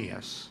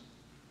Emmaus.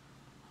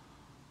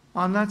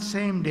 On that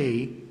same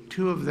day,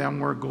 two of them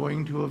were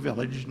going to a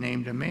village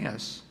named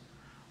Emmaus,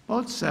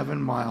 about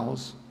 7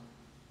 miles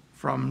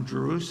from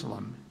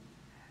Jerusalem.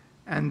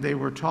 And they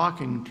were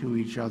talking to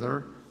each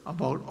other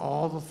about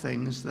all the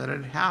things that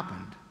had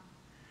happened.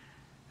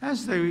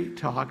 As they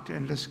talked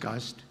and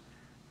discussed,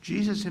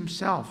 Jesus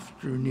himself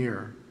drew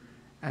near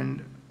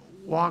and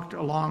walked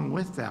along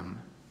with them.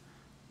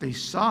 They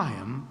saw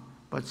him,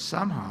 but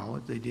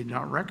somehow they did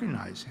not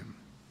recognize him.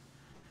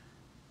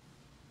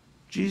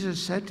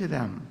 Jesus said to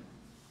them,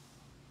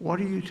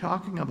 "What are you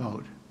talking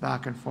about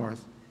back and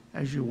forth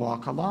as you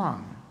walk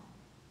along?"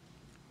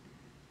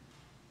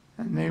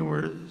 And they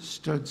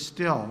stood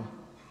still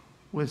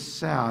with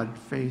sad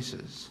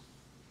faces.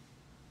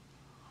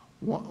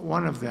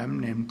 One of them,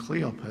 named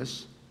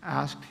Cleopas,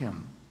 asked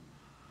him,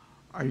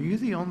 "Are you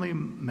the only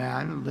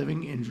man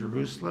living in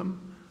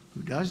Jerusalem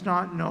who does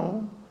not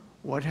know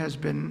what has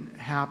been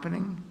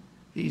happening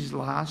these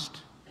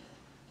last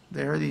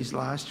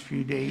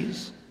few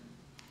days?"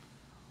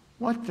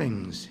 "What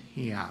things?"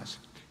 he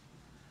asked.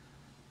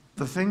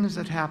 "The things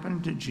that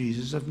happened to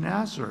Jesus of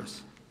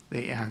Nazareth,"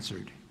 they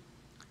answered.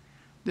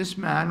 "This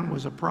man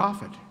was a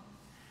prophet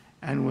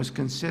and was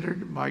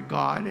considered by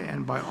God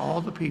and by all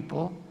the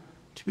people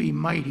to be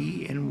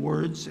mighty in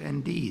words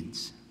and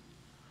deeds.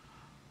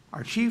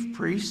 Our chief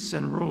priests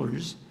and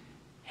rulers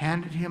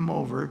handed him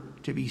over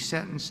to be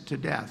sentenced to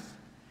death,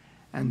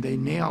 and they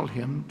nailed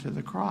him to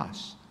the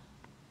cross.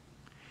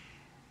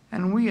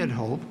 And we had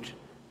hoped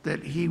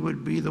that he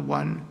would be the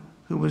one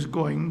who was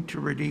going to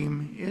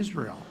redeem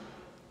Israel.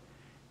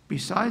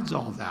 Besides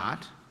all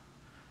that,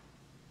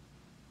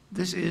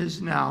 this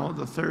is now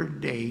the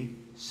third day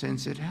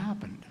since it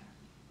happened.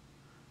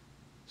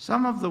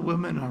 Some of the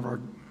women of our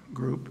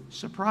group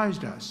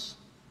surprised us.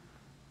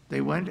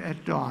 They went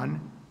at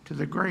dawn to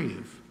the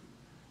grave,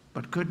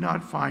 but could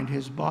not find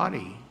his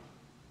body.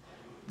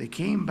 They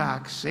came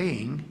back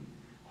saying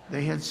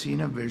they had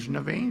seen a vision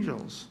of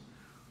angels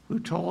who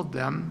told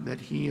them that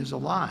he is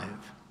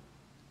alive.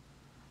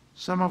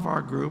 Some of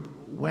our group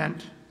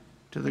went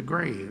to the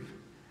grave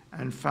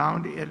and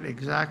found it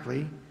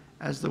exactly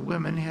as the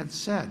women had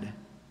said,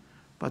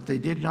 but they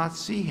did not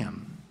see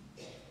him.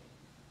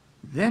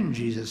 Then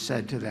Jesus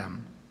said to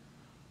them,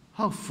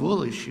 "How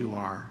foolish you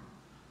are!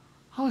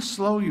 How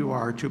slow you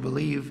are to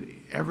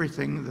believe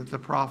everything that the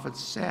prophets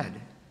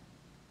said.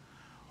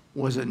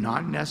 Was it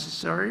not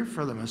necessary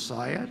for the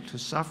Messiah to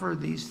suffer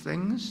these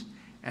things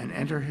and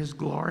enter his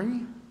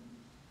glory?"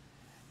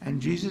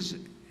 And Jesus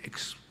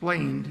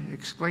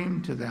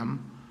exclaimed to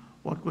them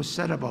what was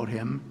said about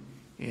him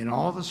in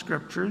all the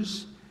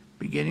scriptures,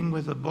 beginning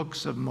with the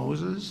books of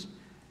Moses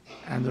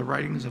and the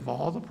writings of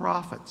all the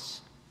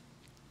prophets.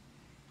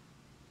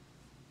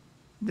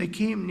 They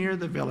came near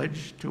the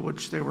village to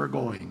which they were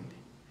going,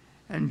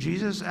 and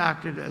Jesus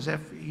acted as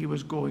if he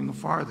was going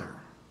farther.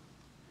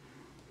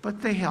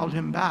 But they held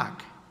him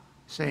back,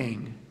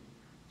 saying,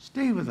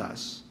 "Stay with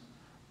us.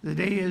 The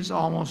day is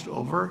almost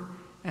over,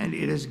 and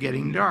it is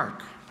getting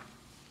dark."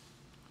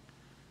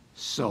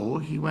 So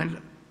he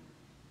went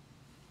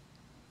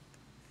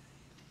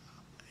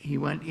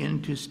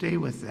in to stay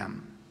with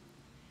them.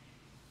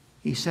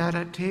 He sat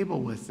at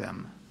table with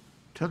them,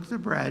 took the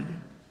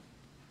bread,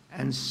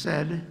 and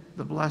said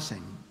the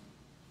blessing.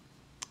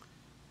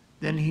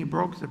 Then he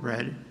broke the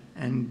bread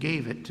and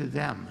gave it to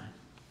them.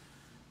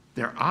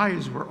 Their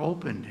eyes were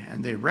opened,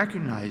 and they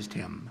recognized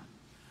him,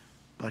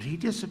 but he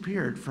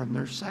disappeared from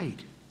their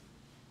sight.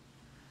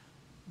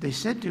 They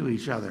said to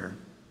each other,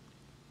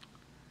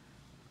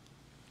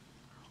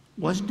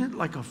 "Wasn't it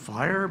like a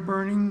fire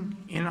burning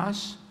in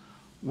us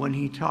when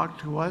he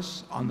talked to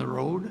us on the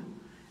road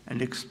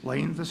and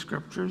explained the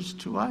scriptures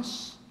to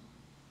us?"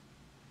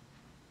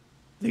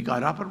 They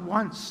got up at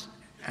once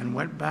and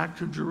went back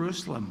to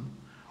Jerusalem,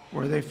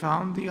 where they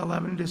found the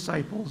 11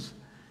 disciples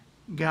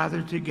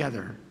gathered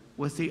together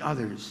with the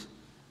others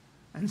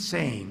and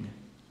saying,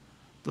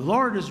 "The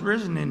Lord is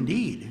risen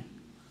indeed.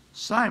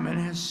 Simon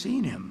has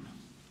seen him."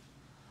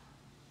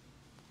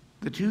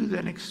 The two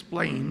then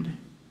explained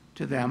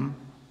to them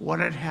what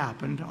had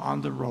happened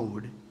on the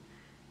road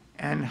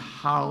and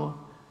how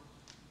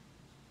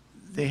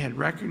they had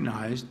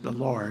recognized the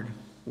Lord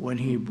when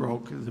he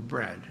broke the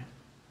bread.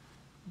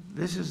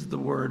 This is the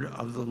word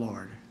of the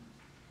Lord.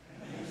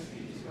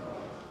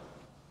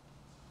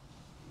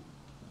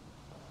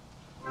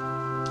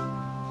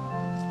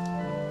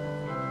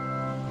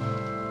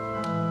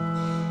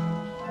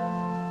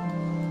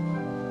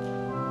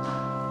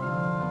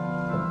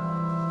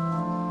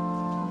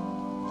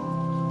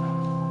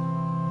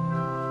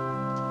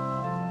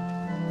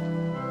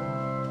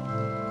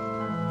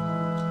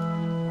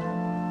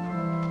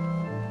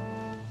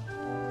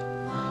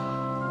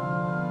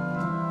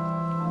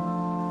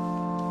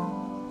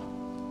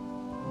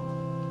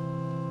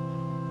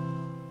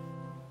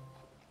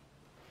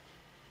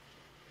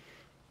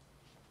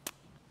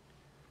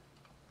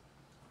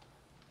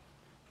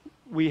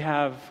 We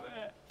have,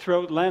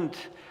 throughout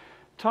Lent,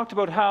 talked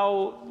about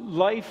how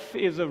life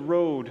is a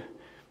road,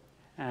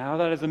 and how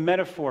that is a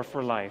metaphor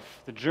for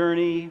life, the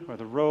journey or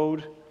the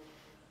road.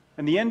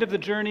 And the end of the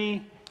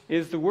journey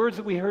is the words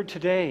that we heard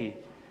today.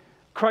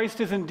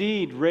 Christ is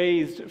indeed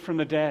raised from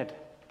the dead.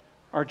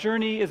 Our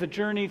journey is a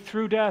journey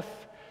through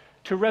death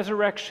to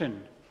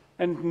resurrection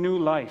and new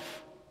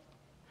life.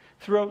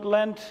 Throughout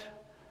Lent,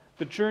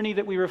 the journey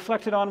that we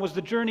reflected on was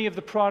the journey of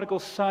the prodigal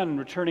son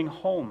returning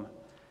home.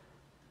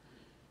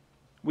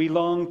 We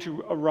long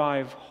to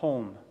arrive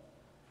home,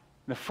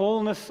 the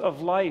fullness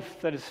of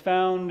life that is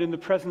found in the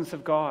presence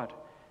of God,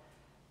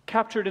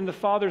 captured in the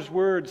Father's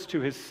words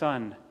to his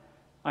Son,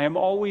 "I am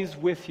always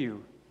with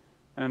you,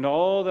 and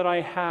all that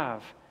I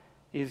have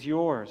is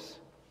yours."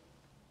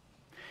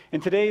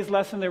 In today's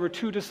lesson, there were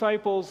two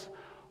disciples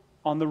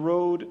on the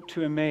road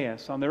to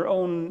Emmaus, on their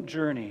own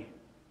journey.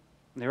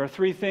 There are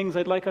three things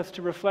I'd like us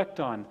to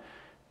reflect on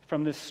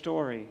from this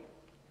story.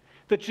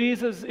 That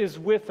Jesus is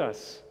with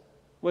us,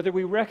 whether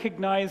we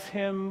recognize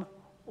him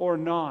or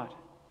not.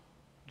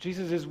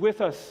 Jesus is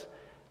with us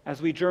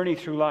as we journey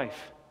through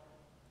life.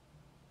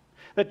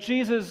 That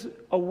Jesus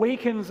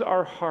awakens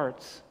our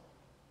hearts,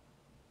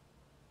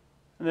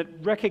 and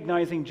that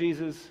recognizing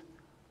Jesus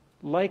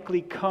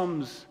likely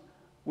comes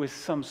with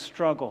some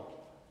struggle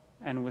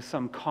and with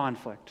some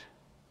conflict.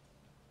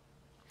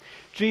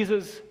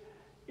 Jesus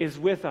is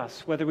with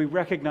us, whether we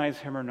recognize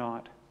him or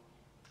not.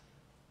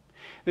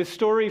 This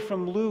story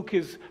from Luke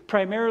is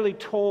primarily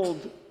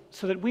told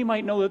so that we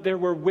might know that there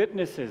were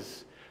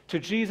witnesses to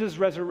Jesus'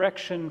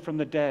 resurrection from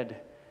the dead,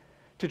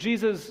 to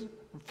Jesus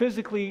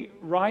physically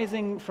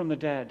rising from the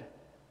dead,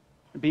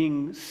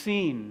 being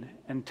seen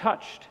and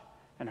touched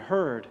and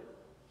heard,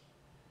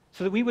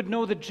 so that we would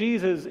know that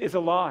Jesus is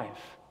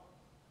alive.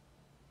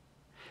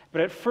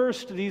 But at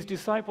first, these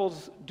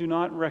disciples do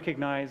not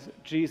recognize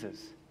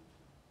Jesus.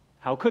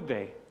 How could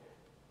they?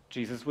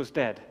 Jesus was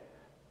dead.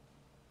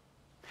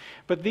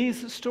 But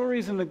these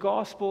stories in the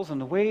Gospels and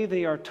the way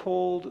they are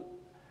told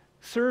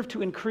serve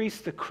to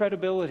increase the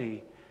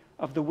credibility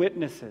of the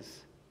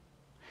witnesses.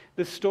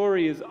 This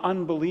story is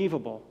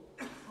unbelievable.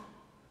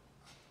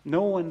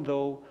 No one,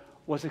 though,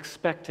 was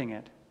expecting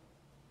it.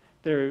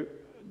 Their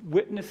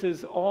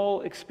witnesses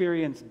all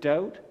experienced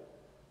doubt,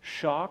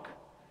 shock,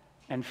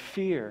 and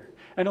fear.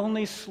 And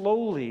only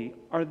slowly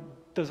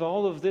does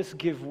all of this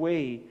give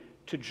way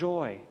to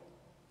joy.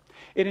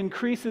 It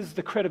increases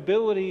the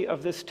credibility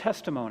of this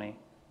testimony,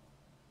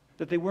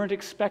 that they weren't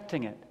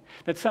expecting it,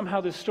 that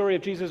somehow this story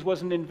of Jesus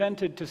wasn't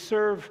invented to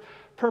serve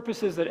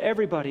purposes that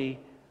everybody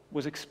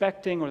was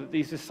expecting or that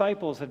these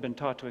disciples had been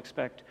taught to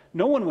expect.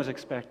 No one was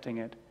expecting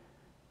it,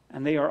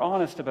 and they are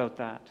honest about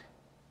that.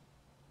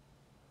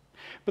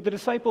 But the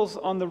disciples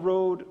on the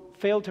road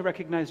failed to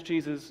recognize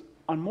Jesus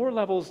on more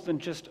levels than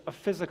just a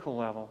physical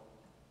level.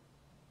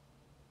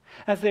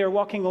 As they are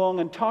walking along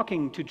and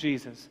talking to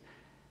Jesus,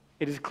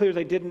 it is clear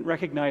they didn't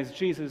recognize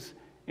Jesus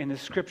in the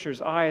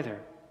scriptures either.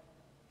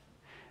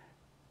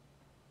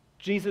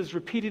 Jesus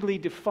repeatedly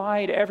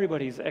defied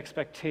everybody's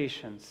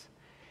expectations.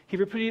 He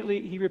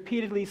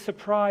repeatedly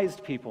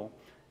surprised people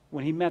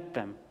when he met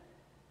them.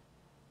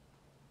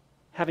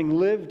 Having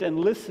lived and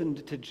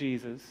listened to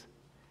Jesus,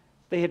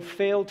 they had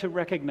failed to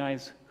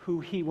recognize who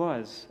he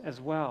was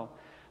as well,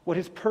 what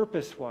his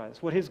purpose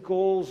was, what his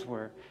goals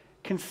were.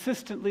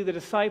 Consistently, the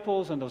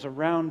disciples and those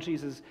around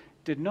Jesus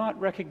did not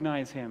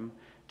recognize him,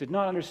 did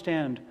not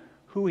understand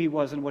who he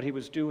was and what he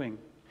was doing.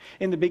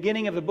 In the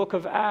beginning of the book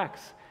of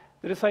Acts,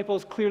 the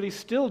disciples clearly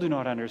still do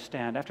not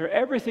understand. After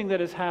everything that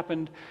has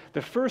happened,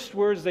 the first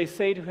words they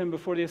say to him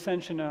before the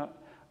ascension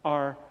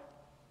are,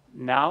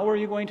 "Now are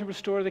you going to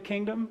restore the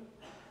kingdom?"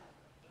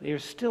 They are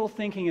still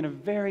thinking in a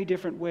very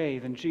different way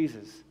than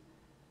Jesus.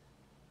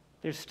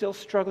 They're still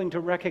struggling to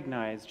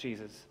recognize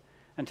Jesus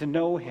and to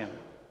know him.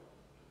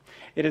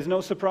 It is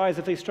no surprise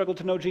if they struggled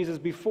to know Jesus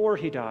before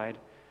he died,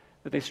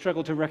 that they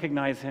struggled to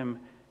recognize him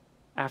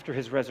after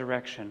his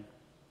resurrection.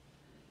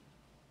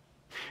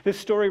 This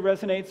story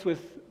resonates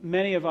with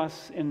many of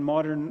us in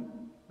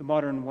the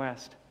modern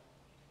West.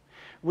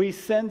 We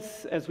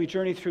sense as we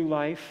journey through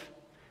life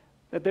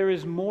that there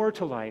is more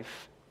to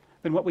life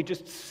than what we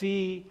just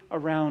see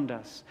around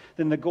us,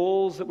 than the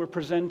goals that we're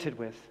presented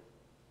with.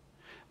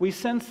 We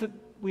sense that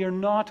we are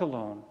not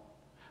alone,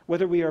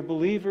 whether we are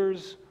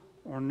believers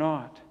or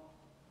not.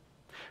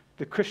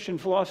 The Christian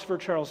philosopher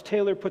Charles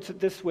Taylor puts it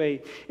this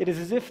way: it is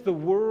as if the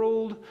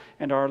world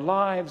and our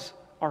lives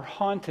are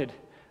haunted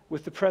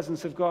with the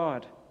presence of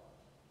God.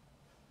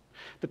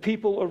 The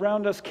people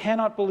around us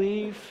cannot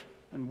believe,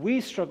 and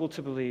we struggle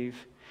to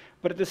believe,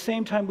 but at the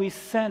same time we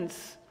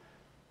sometimes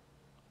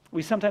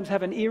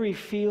have an eerie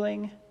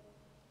feeling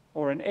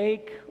or an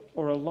ache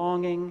or a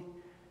longing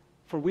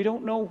for we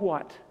don't know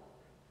what,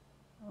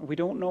 we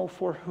don't know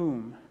for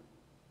whom.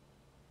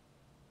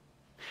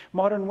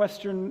 Modern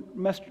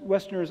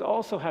Westerners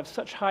also have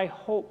such high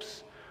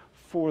hopes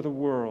for the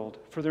world,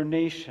 for their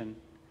nation,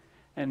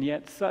 and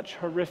yet such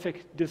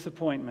horrific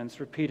disappointments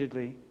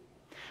repeatedly.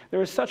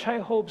 There are such high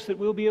hopes that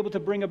we'll be able to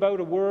bring about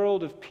a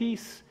world of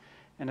peace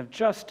and of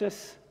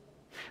justice.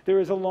 There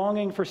is a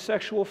longing for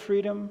sexual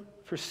freedom,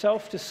 for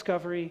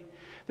self-discovery.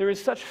 There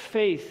is such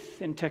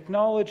faith in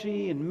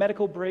technology and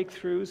medical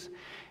breakthroughs.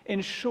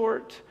 In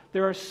short,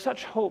 there are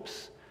such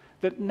hopes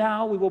that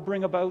now we will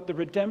bring about the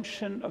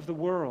redemption of the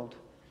world.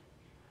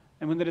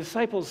 And when the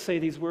disciples say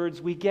these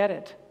words, we get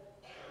it.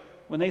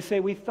 When they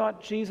say, we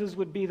thought Jesus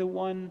would be the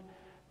one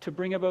to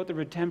bring about the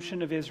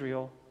redemption of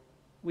Israel,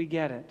 we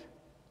get it.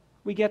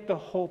 We get the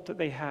hope that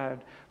they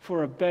had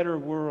for a better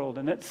world,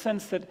 and that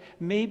sense that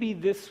maybe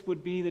this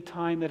would be the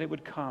time that it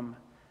would come.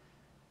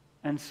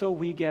 And so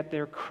we get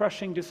their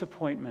crushing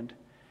disappointment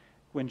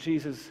when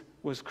Jesus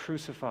was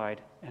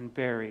crucified and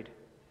buried.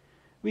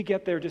 We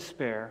get their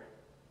despair.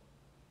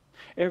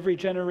 Every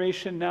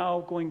generation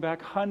now, going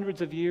back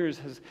hundreds of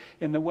years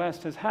in the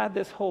West, has had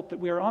this hope that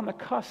we are on the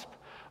cusp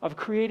of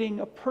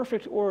creating a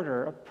perfect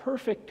order, a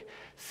perfect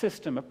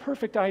system, a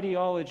perfect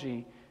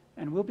ideology,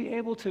 and we'll be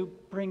able to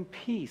bring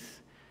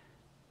peace.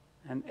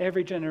 And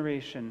every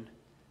generation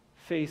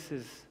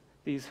faces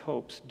these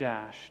hopes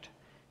dashed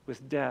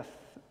with death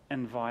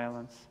and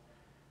violence.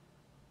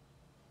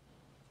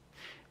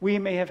 We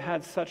may have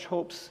had such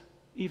hopes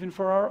even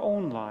for our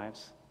own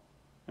lives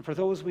and for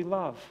those we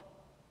love.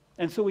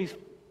 And so we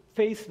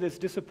face this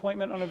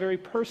disappointment on a very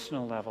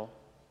personal level.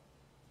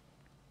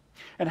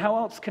 And how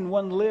else can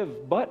one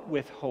live but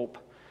with hope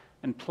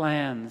and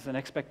plans and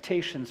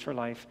expectations for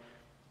life?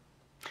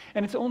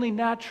 And it's only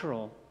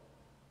natural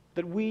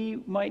that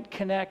we might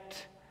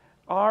connect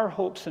our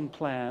hopes and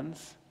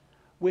plans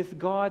with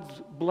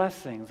God's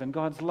blessings and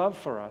God's love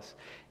for us.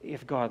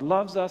 If God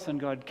loves us and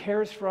God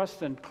cares for us,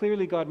 then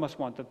clearly God must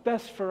want the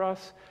best for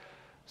us.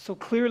 So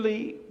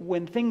clearly,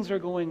 when things are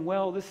going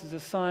well, this is a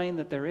sign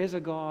that there is a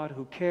God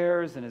who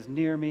cares and is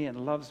near me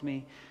and loves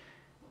me.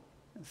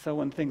 And so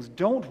when things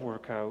don't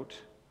work out,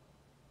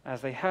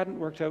 as they hadn't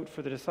worked out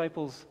for the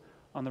disciples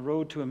on the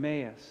road to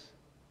Emmaus.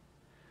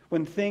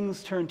 When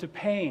things turn to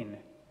pain,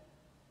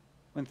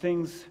 when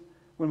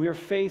we are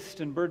faced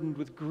and burdened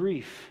with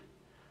grief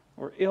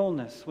or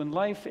illness, when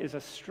life is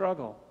a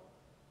struggle,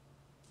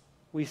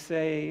 we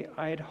say,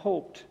 I had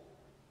hoped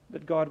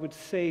that God would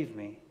save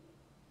me.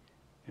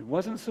 It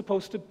wasn't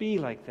supposed to be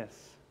like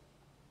this.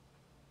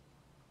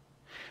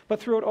 But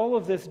throughout all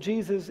of this,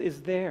 Jesus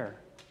is there.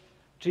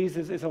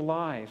 Jesus is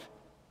alive.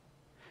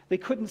 They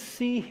couldn't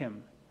see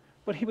him,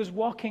 but he was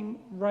walking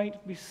right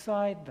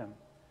beside them.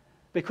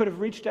 They could have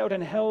reached out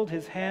and held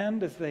his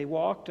hand as they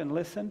walked and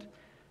listened.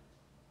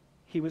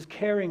 He was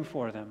caring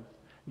for them,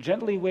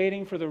 gently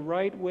waiting for the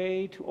right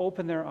way to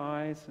open their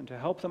eyes and to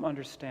help them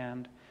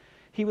understand.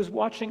 He was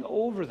watching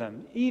over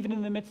them, even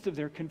in the midst of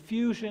their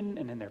confusion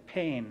and in their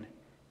pain.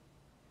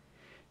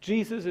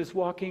 Jesus is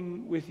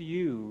walking with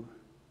you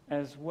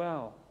as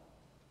well,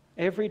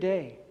 every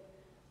day.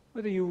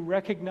 Whether you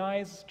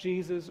recognize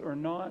Jesus or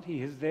not,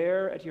 he is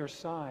there at your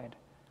side,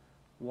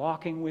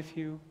 walking with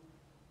you,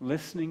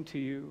 listening to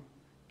you,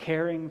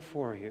 caring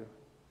for you.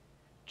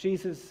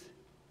 Jesus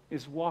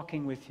is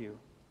walking with you.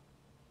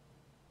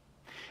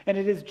 And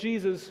it is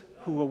Jesus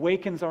who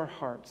awakens our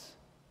hearts.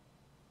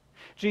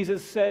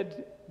 Jesus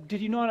said,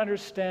 did you not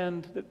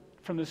understand that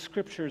from the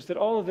scriptures that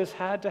all of this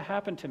had to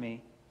happen to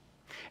me?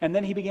 And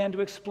then he began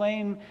to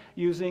explain,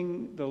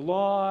 using the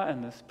law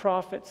and the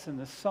prophets and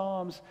the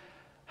Psalms,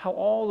 how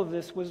all of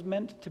this was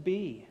meant to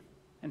be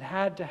and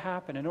had to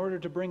happen in order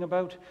to bring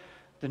about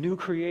the new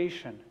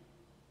creation.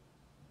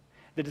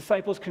 The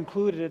disciples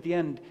concluded at the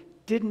end,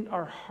 didn't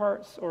our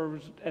hearts, or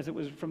as it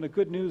was from the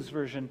Good News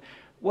version,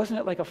 wasn't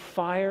it like a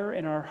fire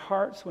in our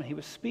hearts when he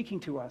was speaking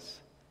to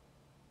us?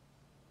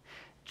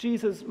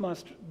 Jesus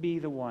must be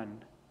the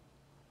one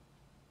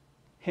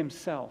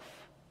himself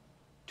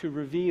to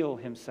reveal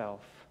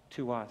himself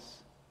to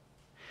us.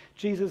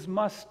 Jesus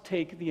must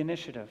take the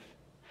initiative.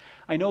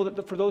 I know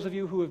that for those of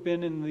you who have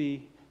been in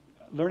the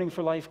Learning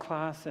for Life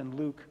class in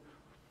Luke,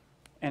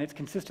 and it's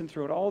consistent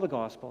throughout all the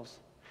Gospels,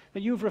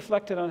 that you've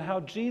reflected on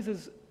how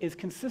Jesus is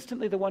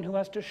consistently the one who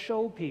has to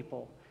show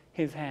people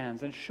his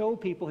hands and show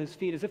people his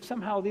feet, as if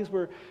somehow these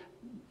were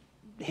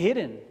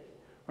hidden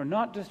or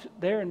not just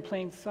there in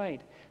plain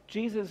sight.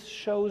 Jesus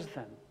shows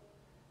them.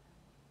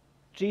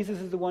 Jesus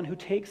is the one who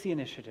takes the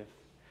initiative,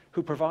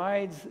 who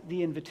provides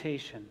the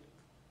invitation.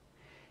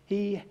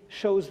 He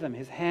shows them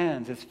his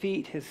hands, his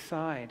feet, his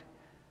side.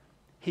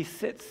 He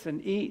sits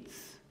and eats.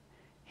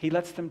 He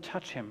lets them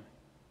touch him.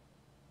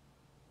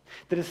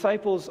 The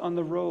disciples on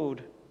the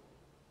road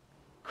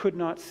could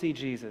not see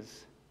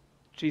Jesus.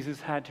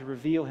 Jesus had to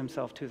reveal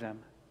himself to them.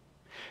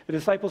 The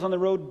disciples on the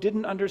road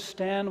didn't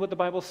understand what the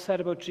Bible said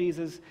about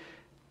Jesus.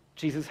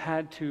 Jesus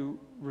had to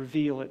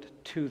reveal it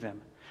to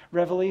them.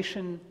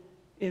 Revelation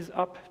is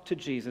up to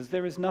Jesus.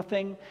 There is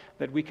nothing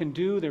that we can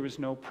do. There is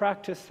no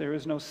practice. There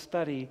is no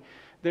study.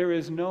 There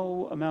is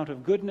no amount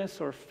of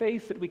goodness or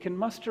faith that we can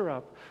muster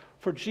up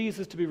for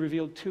Jesus to be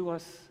revealed to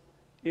us.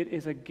 It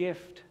is a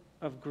gift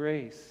of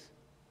grace.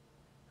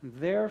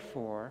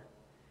 Therefore,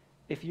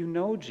 if you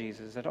know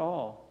Jesus at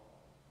all,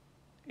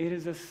 it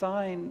is a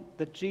sign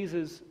that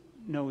Jesus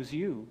knows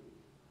you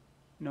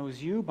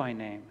by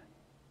name,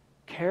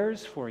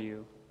 cares for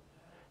you,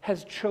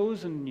 has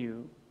chosen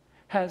you,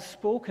 has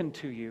spoken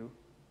to you,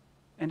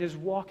 and is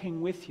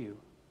walking with you.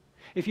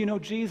 If you know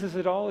Jesus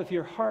at all, if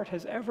your heart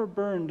has ever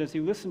burned as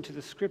you listen to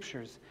the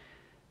scriptures,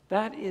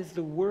 that is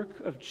the work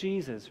of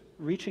Jesus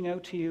reaching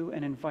out to you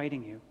and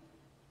inviting you.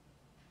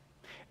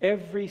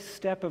 Every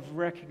step of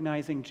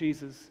recognizing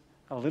Jesus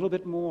a little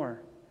bit more,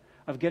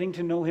 of getting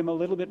to know him a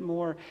little bit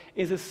more,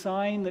 is a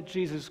sign that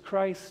Jesus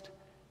Christ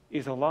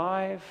is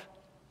alive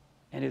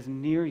and is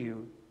near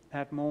you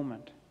that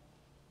moment.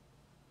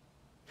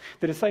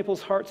 The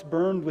disciples' hearts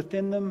burned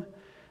within them.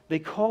 They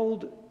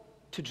called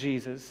to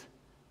Jesus,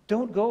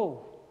 "Don't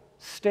go,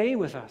 stay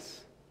with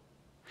us."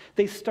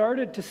 They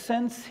started to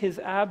sense his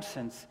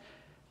absence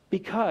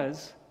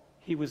because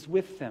he was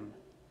with them,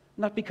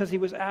 not because he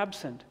was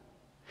absent.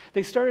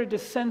 They started to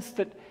sense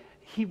that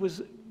he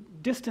was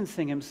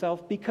distancing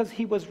himself because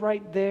he was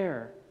right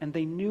there and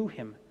they knew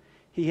him.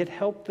 He had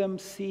helped them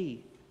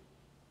see.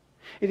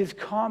 It is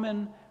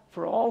common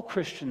for all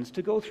Christians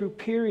to go through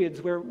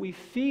periods where we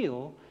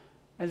feel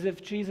as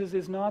if Jesus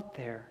is not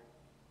there,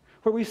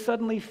 where we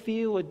suddenly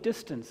feel a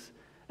distance,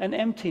 an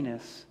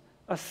emptiness,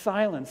 a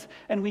silence,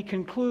 and we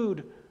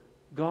conclude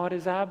God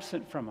is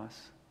absent from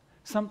us.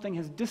 Something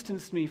has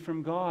distanced me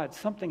from God.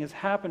 Something has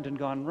happened and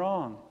gone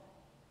wrong.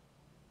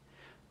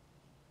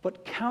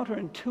 But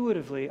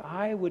counterintuitively,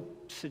 I would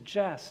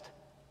suggest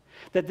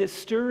that this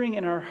stirring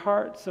in our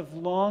hearts of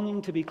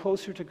longing to be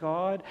closer to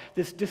God,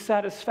 this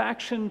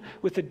dissatisfaction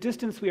with the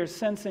distance we are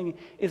sensing,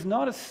 is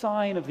not a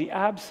sign of the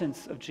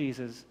absence of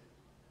Jesus,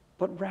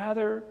 but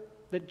rather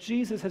that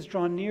Jesus has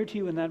drawn near to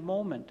you in that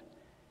moment,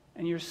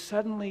 and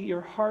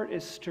your heart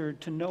is stirred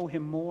to know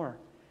him more.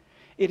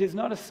 It is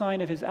not a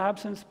sign of his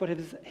absence, but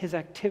of his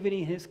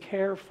activity, his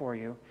care for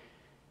you.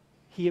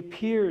 He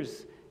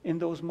appears in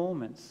those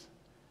moments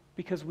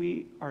because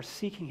we are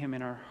seeking him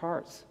in our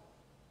hearts.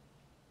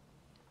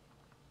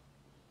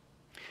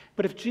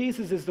 But if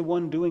Jesus is the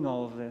one doing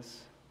all of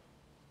this,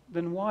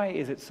 then why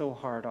is it so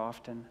hard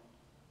often?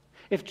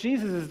 If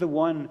Jesus is the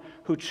one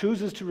who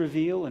chooses to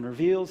reveal and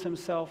reveals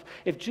himself,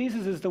 if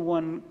Jesus is the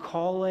one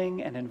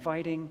calling and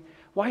inviting,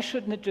 why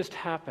shouldn't it just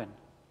happen?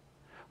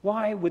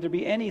 Why would there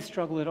be any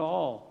struggle at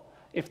all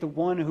if the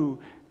one who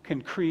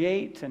can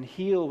create and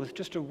heal with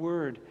just a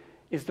word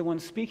is the one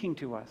speaking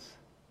to us?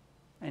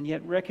 And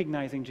yet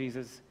recognizing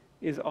Jesus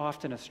is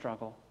often a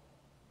struggle.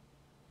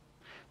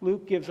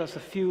 Luke gives us a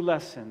few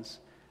lessons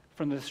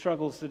from the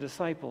struggles the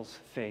disciples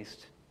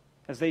faced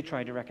as they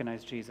tried to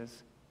recognize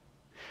Jesus.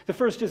 The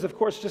first is, of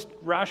course, just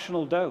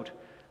rational doubt.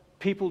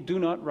 People do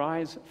not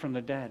rise from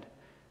the dead,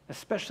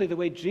 especially the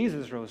way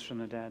Jesus rose from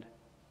the dead.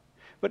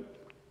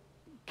 But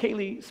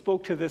Kaylee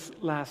spoke to this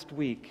last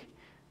week.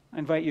 I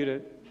invite you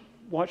to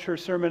watch her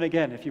sermon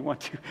again if you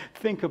want to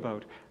think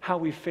about how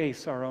we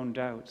face our own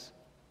doubts,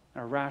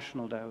 our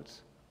rational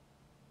doubts.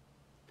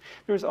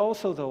 There is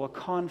also, though, a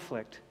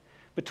conflict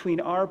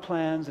between our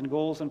plans and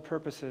goals and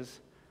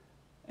purposes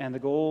and the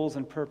goals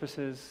and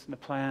purposes and the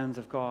plans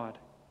of God.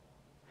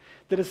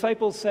 The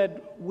disciples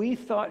said, we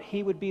thought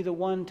he would be the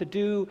one to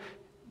do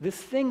this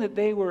thing that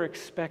they were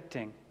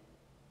expecting.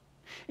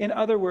 In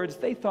other words,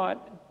 they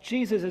thought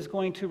Jesus is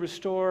going to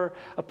restore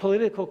a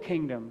political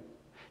kingdom.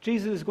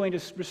 Jesus is going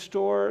to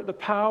restore the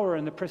power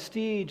and the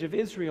prestige of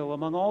Israel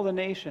among all the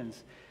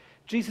nations.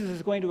 Jesus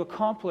is going to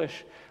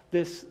accomplish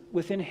this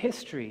within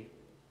history.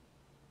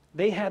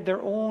 They had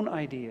their own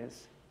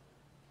ideas,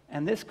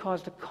 and this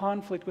caused a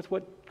conflict with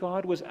what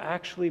God was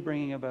actually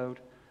bringing about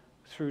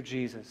through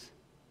Jesus.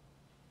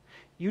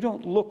 You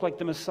don't look like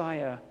the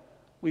Messiah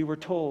we were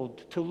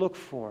told to look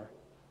for.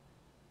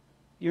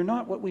 You're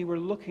not what we were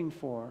looking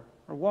for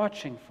or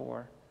watching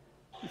for.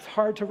 It's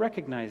hard to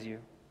recognize you.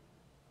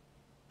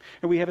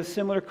 And we have a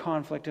similar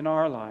conflict in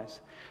our lives.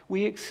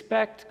 We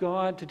expect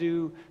God to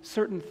do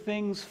certain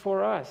things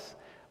for us,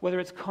 whether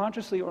it's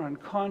consciously or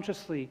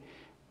unconsciously,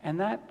 and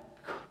that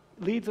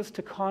leads us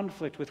to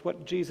conflict with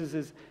what Jesus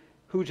is,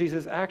 who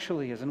Jesus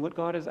actually is, and what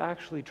God is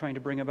actually trying to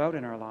bring about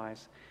in our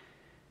lives.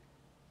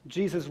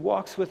 Jesus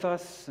walks with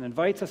us and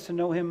invites us to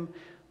know him,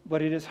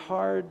 but it is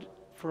hard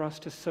for us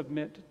to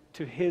submit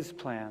to his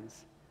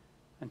plans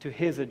and to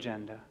his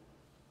agenda.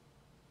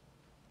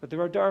 But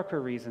there are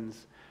darker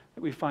reasons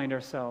that we find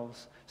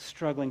ourselves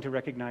struggling to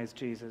recognize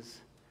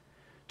Jesus.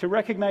 To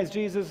recognize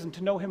Jesus and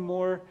to know him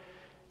more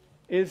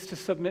is to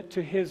submit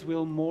to his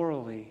will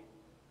morally.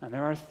 And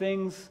there are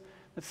things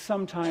that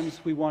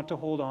sometimes we want to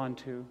hold on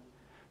to,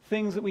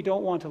 things that we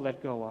don't want to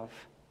let go of,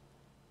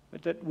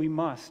 but that we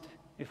must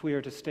if we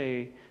are to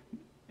stay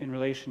in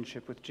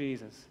relationship with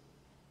Jesus.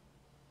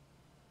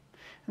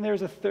 And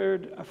there's a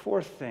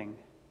fourth thing,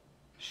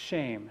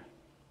 shame.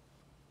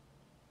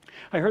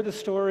 I heard the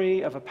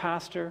story of a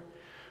pastor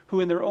who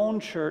in their own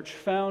church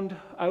found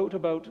out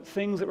about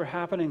things that were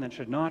happening that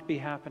should not be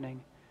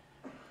happening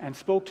and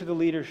spoke to the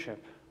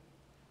leadership.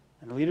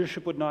 And the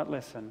leadership would not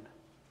listen,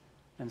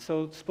 and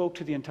so spoke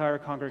to the entire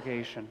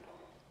congregation.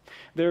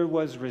 There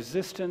was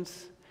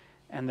resistance,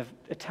 and the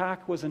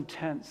attack was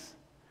intense.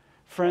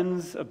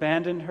 Friends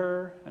abandoned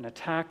her and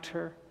attacked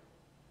her.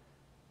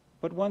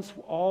 But once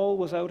all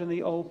was out in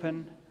the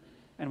open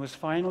and was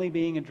finally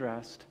being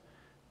addressed,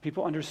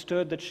 people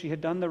understood that she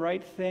had done the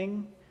right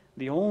thing,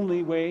 the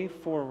only way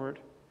forward.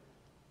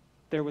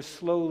 There was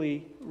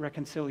slowly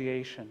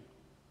reconciliation.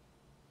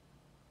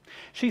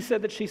 She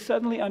said that she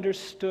suddenly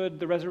understood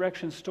the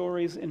resurrection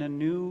stories in a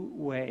new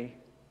way.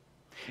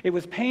 It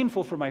was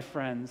painful for my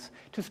friends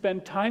to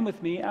spend time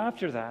with me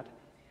after that.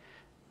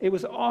 It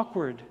was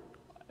awkward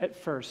at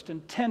first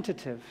and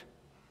tentative.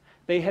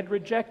 They had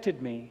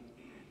rejected me.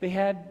 They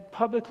had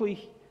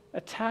publicly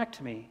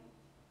attacked me.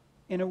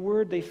 In a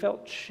word, they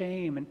felt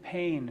shame and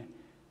pain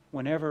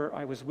whenever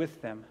I was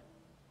with them.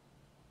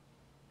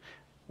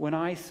 When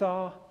I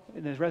saw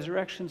in the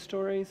resurrection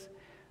stories,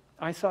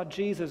 I saw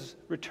Jesus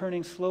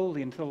returning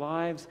slowly into the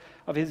lives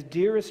of his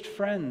dearest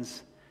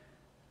friends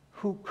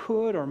who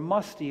could or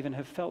must even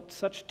have felt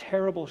such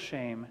terrible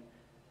shame.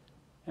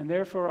 And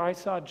therefore I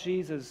saw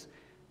Jesus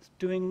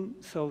doing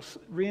so,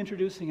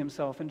 reintroducing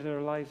himself into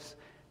their lives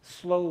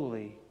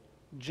slowly,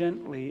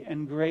 gently,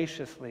 and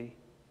graciously,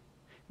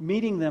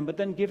 meeting them, but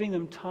then giving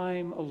them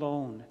time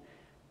alone,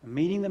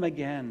 meeting them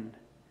again,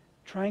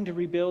 trying to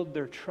rebuild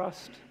their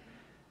trust.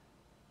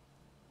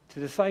 To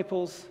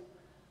disciples,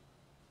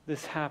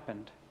 this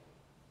happened.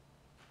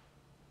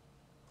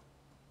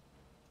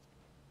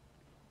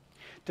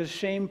 Does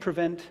shame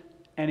prevent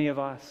any of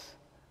us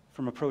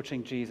from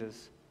approaching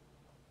Jesus?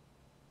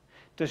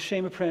 Does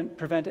shame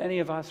prevent any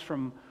of us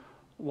from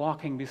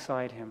walking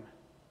beside him?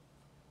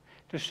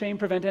 Does shame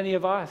prevent any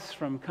of us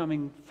from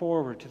coming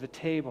forward to the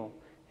table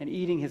and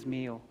eating his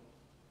meal?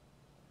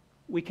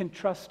 We can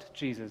trust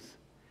Jesus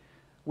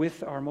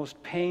with our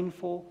most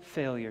painful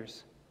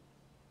failures.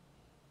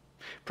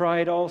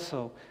 Pride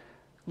also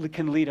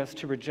can lead us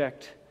to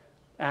reject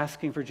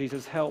asking for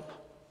Jesus' help.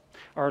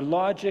 Our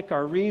logic,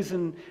 our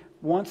reason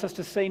wants us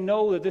to say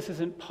no, that this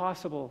isn't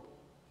possible.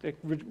 The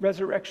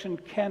resurrection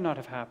cannot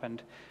have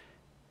happened.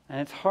 And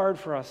it's hard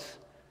for us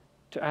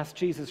to ask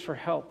Jesus for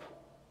help.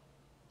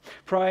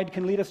 Pride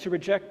can lead us to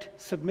reject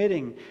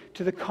submitting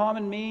to the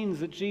common means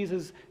that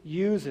Jesus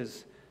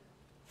uses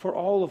for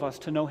all of us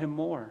to know him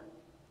more.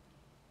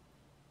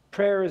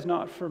 Prayer is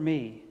not for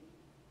me.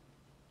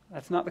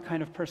 That's not the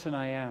kind of person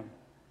I am.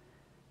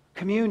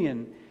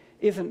 Communion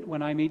isn't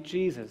when I meet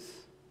Jesus.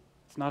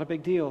 It's not a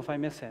big deal if I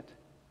miss it.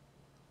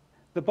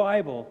 The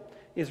Bible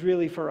is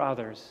really for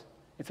others.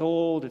 It's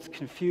old, it's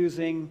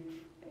confusing,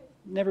 it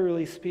never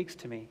really speaks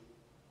to me.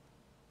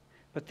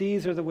 But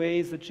these are the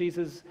ways that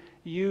Jesus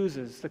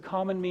uses, the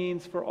common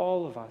means for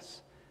all of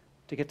us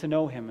to get to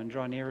know him and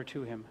draw nearer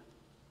to him.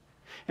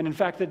 And in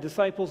fact, the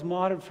disciples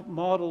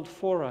modeled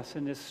for us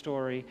in this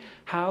story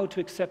how to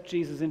accept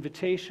Jesus'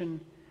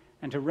 invitation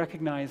and to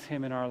recognize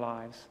him in our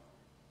lives.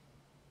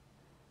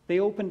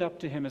 They opened up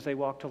to him as they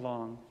walked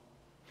along.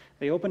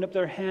 They opened up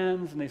their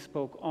hands and they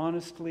spoke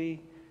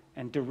honestly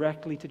and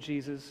directly to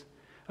Jesus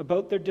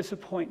about their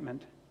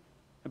disappointment,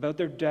 about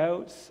their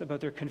doubts,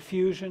 about their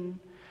confusion,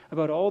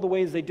 about all the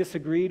ways they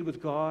disagreed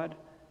with God.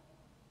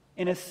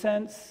 In a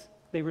sense,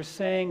 they were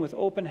saying with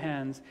open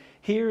hands,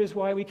 "Here is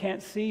why we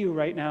can't see you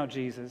right now,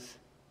 Jesus."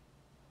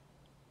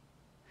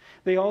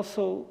 They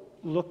also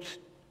looked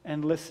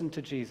and listened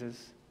to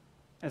Jesus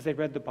as they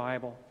read the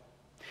Bible.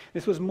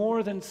 This was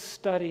more than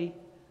study,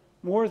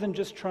 more than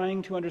just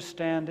trying to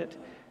understand it.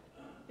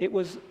 It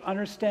was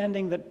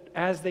understanding that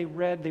as they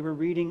read, they were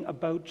reading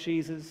about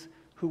Jesus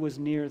who was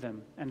near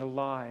them and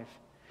alive,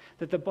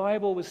 that the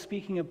Bible was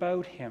speaking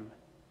about him,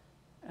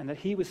 and that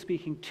he was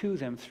speaking to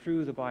them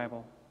through the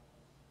Bible.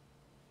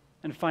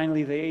 And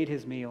finally, they ate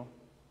his meal,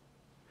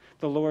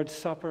 the Lord's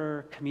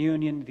Supper,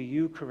 communion, the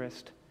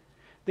Eucharist.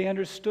 They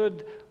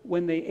understood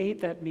when they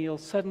ate that meal,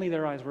 suddenly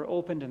their eyes were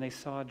opened and they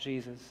saw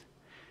Jesus.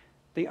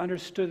 They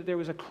understood that there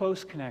was a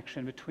close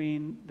connection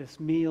between this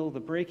meal, the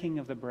breaking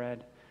of the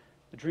bread,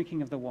 the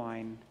drinking of the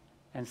wine,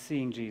 and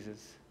seeing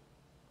Jesus.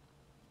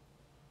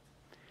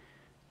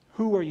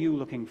 Who are you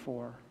looking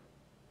for?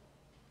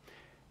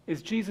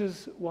 Is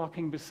Jesus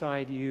walking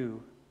beside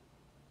you?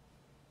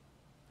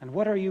 And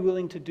what are you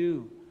willing to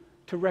do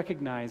to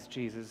recognize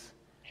Jesus,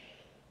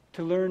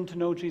 to learn to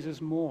know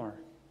Jesus more?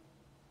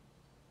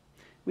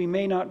 We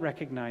may not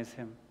recognize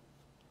him.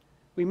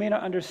 We may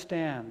not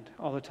understand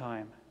all the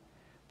time,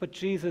 but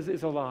Jesus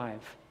is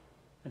alive,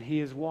 and he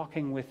is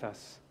walking with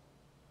us.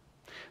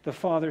 The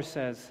Father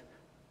says,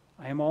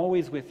 "I am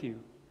always with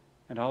you,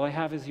 and all I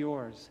have is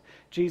yours."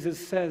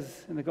 Jesus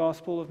says in the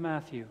Gospel of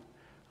Matthew,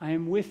 "I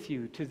am with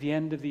you to the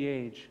end of the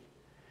age."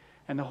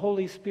 And the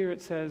Holy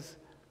Spirit says,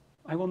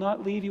 "I will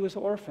not leave you as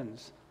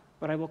orphans,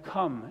 but I will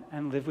come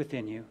and live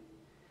within you."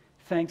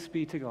 Thanks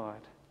be to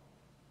God.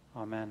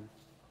 Amen.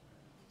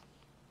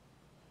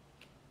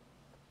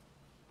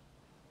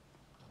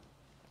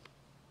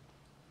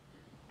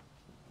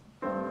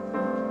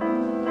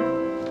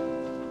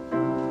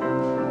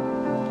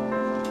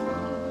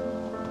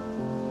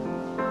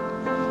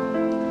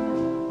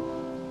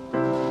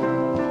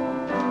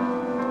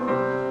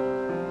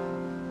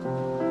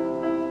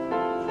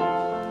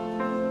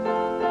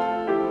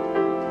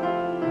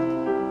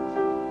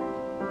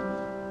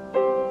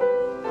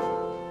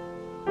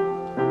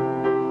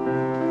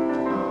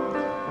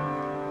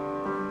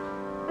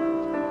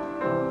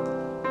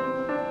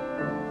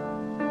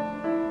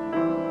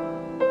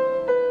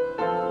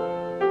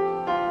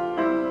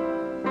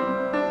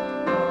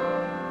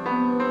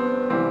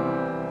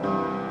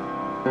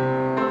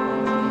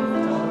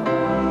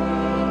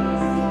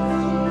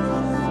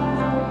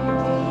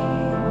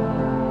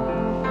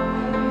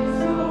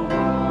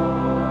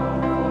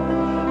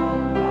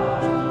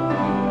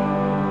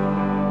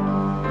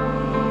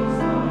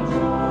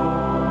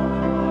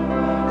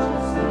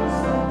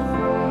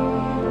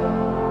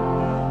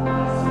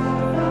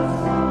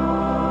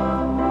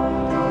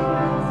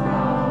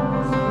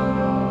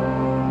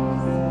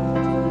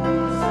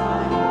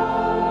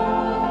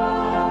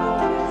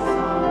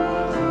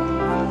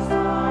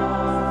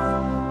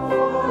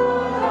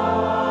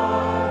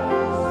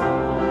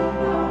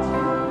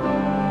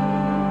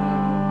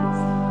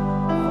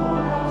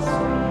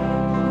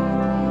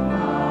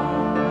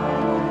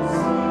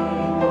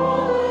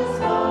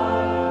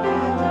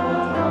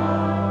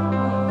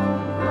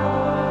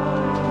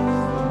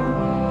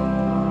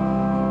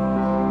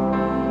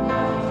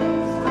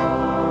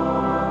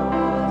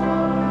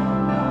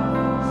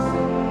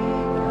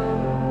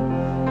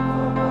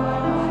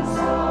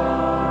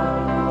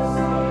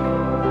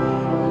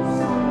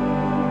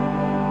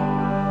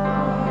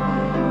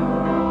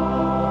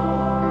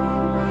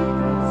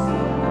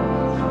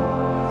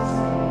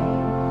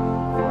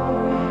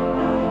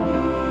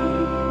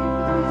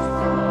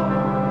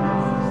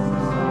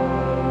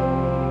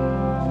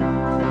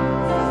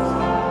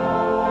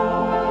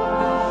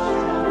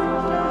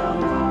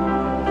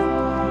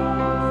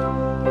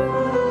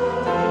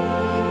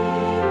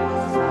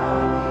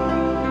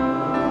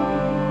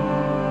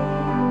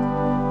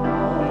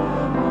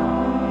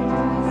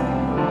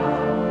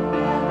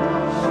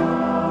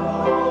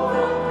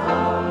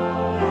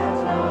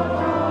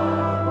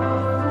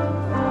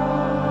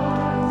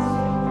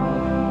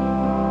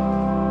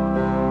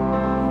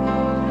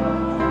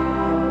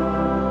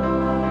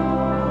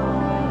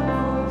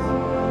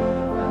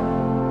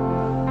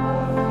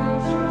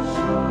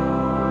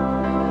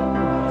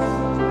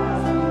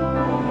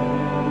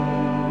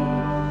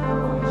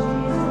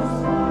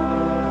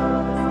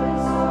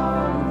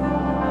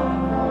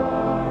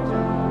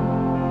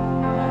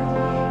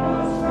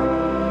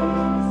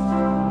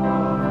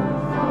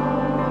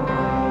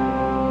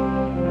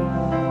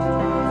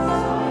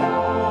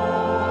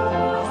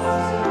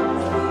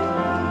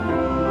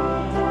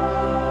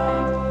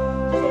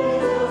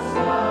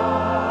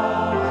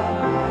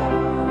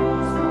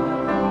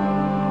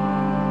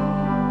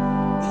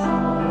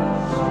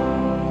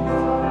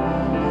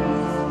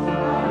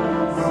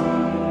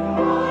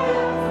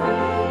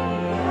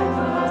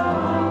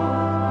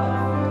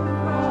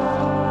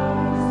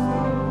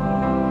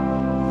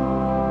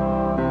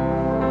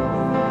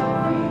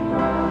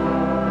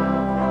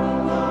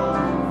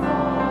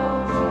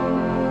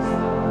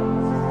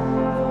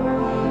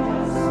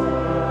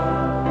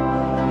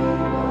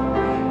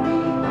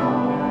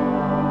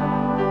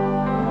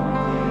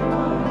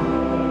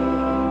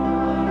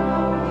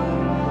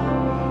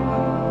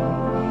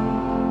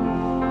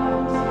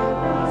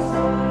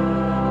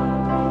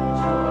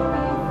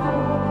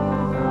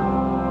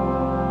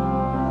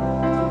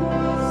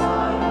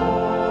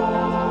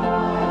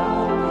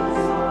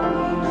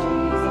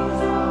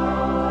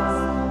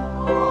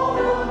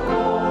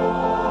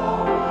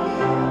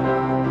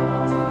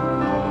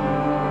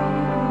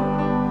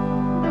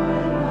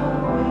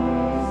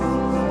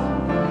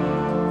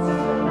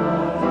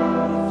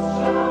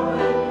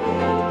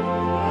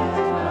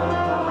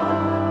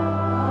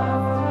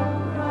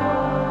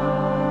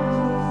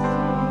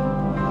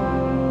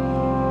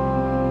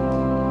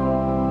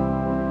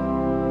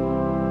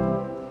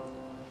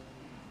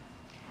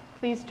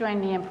 Please join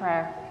me in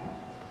prayer.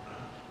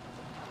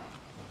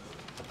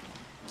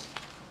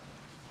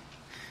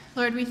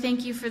 Lord, we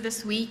thank you for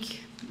this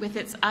week with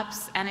its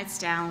ups and its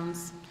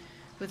downs,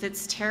 with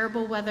its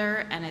terrible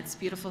weather and its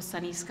beautiful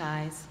sunny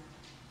skies.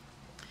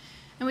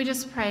 And we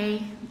just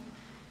pray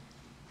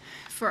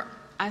for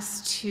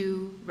us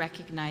to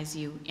recognize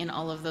you in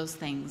all of those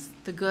things,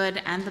 the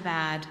good and the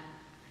bad.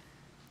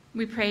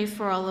 We pray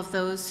for all of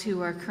those who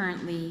are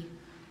currently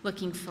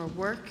looking for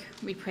work.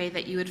 We pray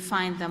that you would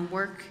find them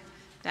work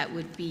that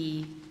would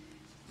be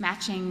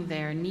matching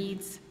their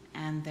needs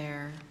and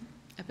their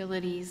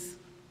abilities.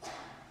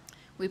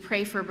 We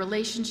pray for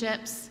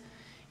relationships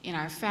in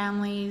our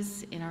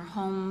families, in our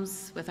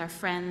homes, with our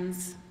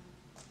friends.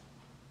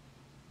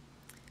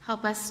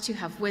 Help us to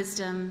have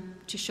wisdom,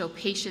 to show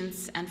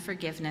patience and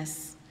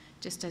forgiveness,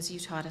 just as you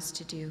taught us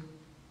to do.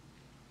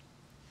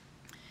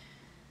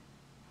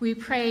 We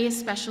pray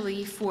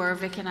especially for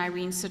Vic and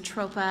Irene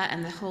Satropa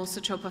and the whole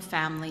Satropa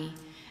family,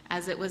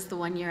 as it was the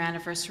 1-year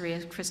anniversary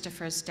of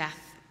Christopher's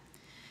death.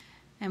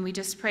 And we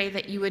just pray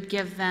that you would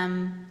give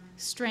them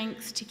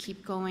strength to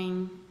keep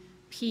going,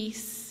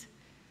 peace,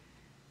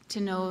 to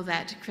know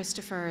that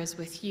Christopher is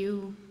with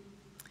you,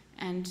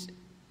 and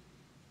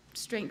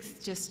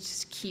strength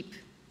just to keep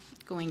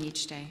going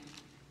each day.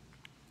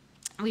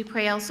 We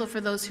pray also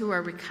for those who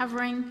are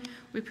recovering.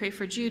 We pray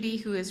for Judy,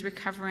 who is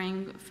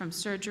recovering from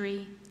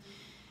surgery,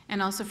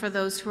 and also for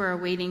those who are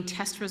awaiting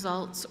test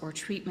results or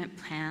treatment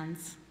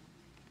plans.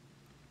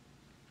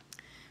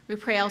 We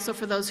pray also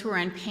for those who are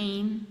in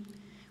pain,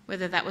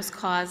 whether that was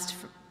caused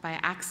by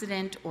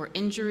accident or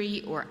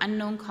injury or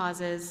unknown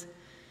causes.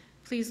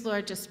 Please,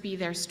 Lord, just be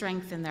their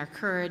strength and their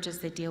courage as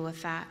they deal with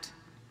that.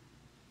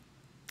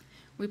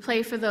 We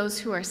pray for those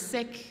who are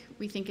sick.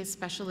 We think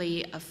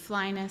especially of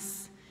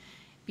Flyness.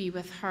 Be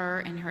with her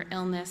in her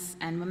illness,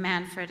 and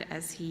Manfred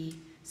as he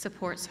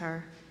supports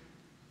her.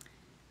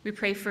 We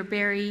pray for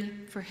Barry,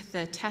 for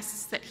the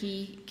tests that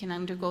he can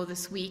undergo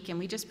this week, and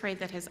we just pray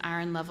that his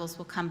iron levels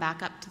will come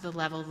back up to the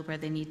level where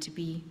they need to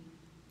be.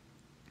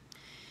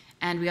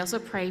 And we also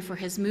pray for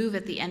his move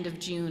at the end of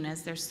June,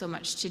 as there's so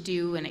much to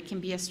do and it can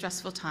be a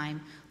stressful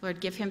time. Lord,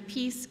 give him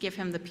peace, give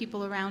him the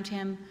people around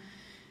him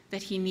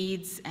that he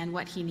needs and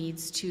what he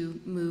needs to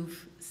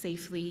move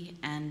safely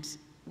and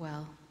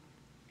well.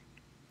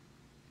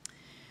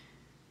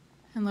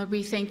 And Lord,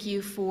 we thank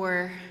you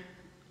for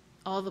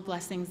all the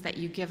blessings that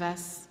you give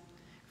us,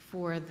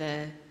 for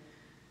the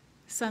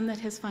sun that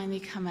has finally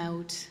come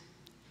out,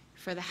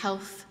 for the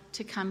health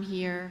to come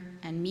here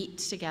and meet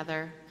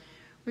together.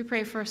 We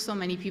pray for so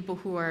many people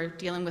who are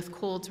dealing with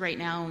colds right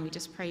now, and we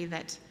just pray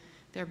that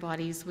their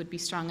bodies would be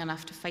strong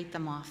enough to fight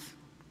them off.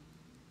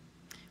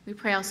 We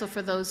pray also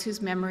for those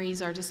whose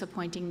memories are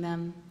disappointing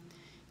them.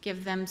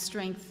 Give them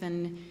strength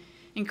and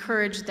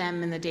encourage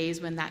them in the days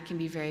when that can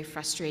be very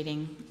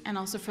frustrating, and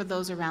also for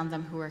those around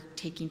them who are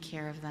taking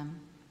care of them.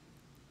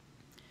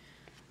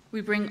 We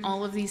bring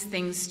all of these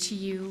things to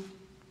you,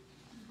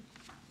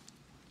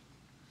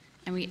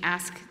 and we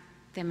ask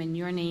them in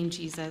your name,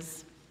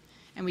 Jesus,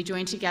 and we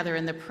join together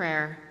in the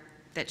prayer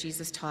that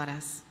Jesus taught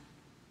us.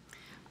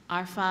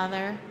 Our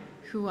Father,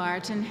 who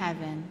art in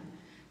heaven,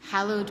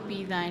 hallowed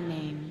be thy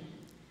name.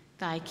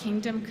 Thy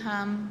kingdom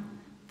come,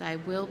 thy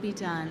will be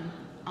done,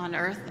 on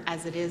earth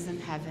as it is in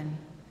heaven.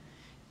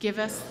 Give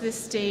us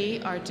this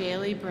day our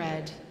daily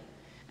bread,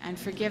 and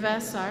forgive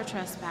us our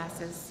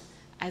trespasses,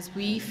 as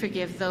we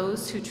forgive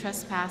those who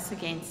trespass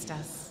against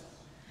us.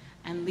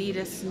 And lead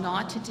us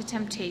not into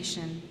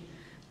temptation,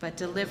 but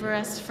deliver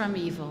us from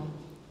evil.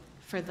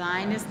 For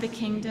thine is the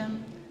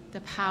kingdom,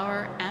 the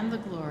power, and the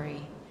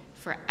glory,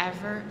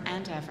 forever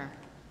and ever.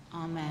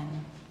 Amen.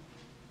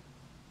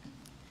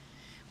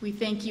 We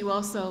thank you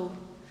also,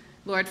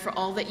 Lord, for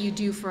all that you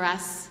do for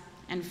us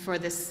and for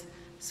this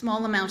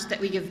small amount that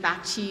we give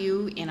back to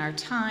you in our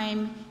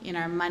time, in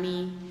our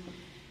money,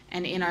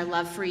 and in our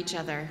love for each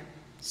other.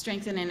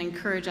 Strengthen and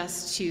encourage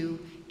us to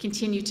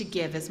continue to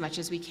give as much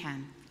as we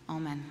can.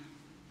 Amen.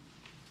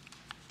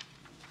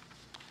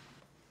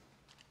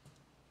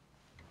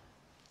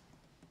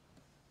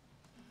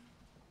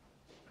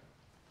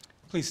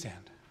 Please stand.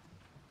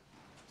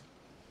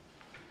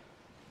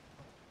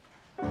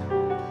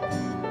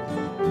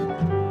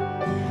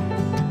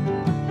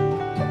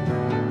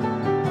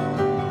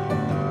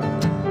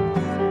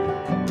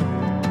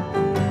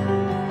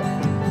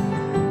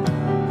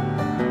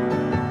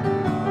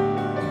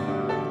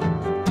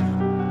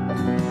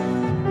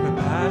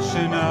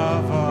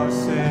 Of our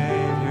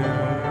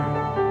Savior,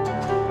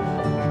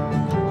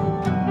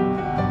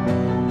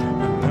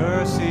 the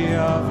mercy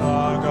of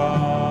our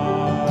God,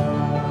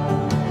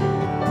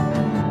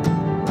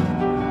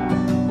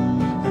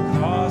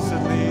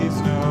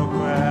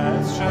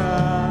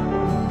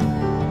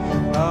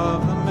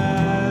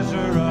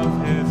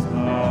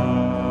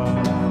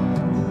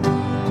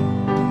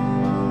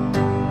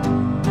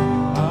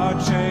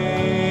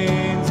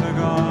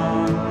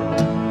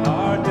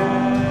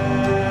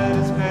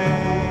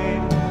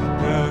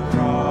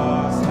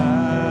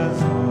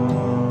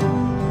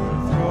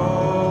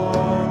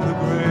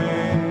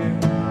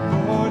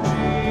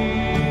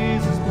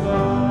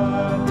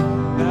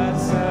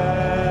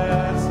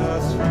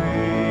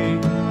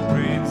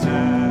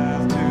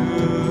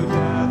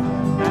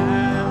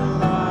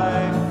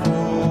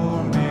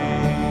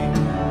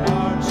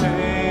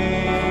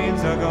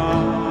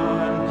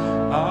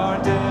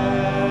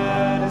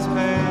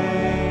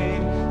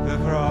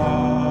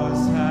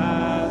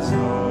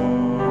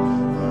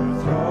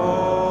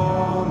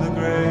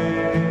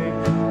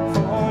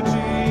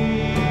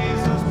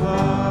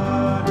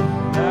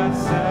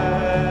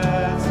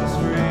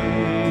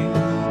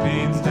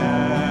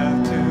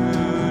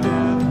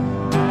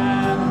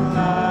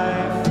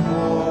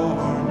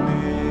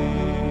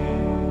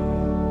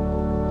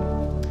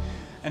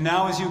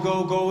 as you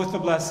go, go with the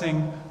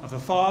blessing of the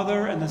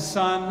Father and the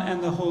Son and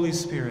the Holy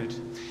Spirit.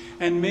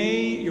 And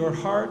may your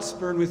hearts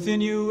burn within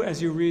you as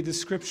you read the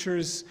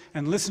Scriptures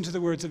and listen to the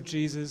words of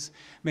Jesus.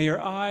 May your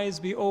eyes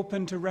be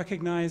open to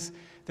recognize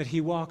that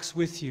he walks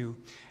with you.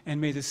 And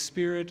may the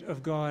Spirit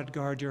of God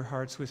guard your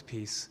hearts with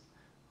peace.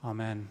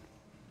 Amen.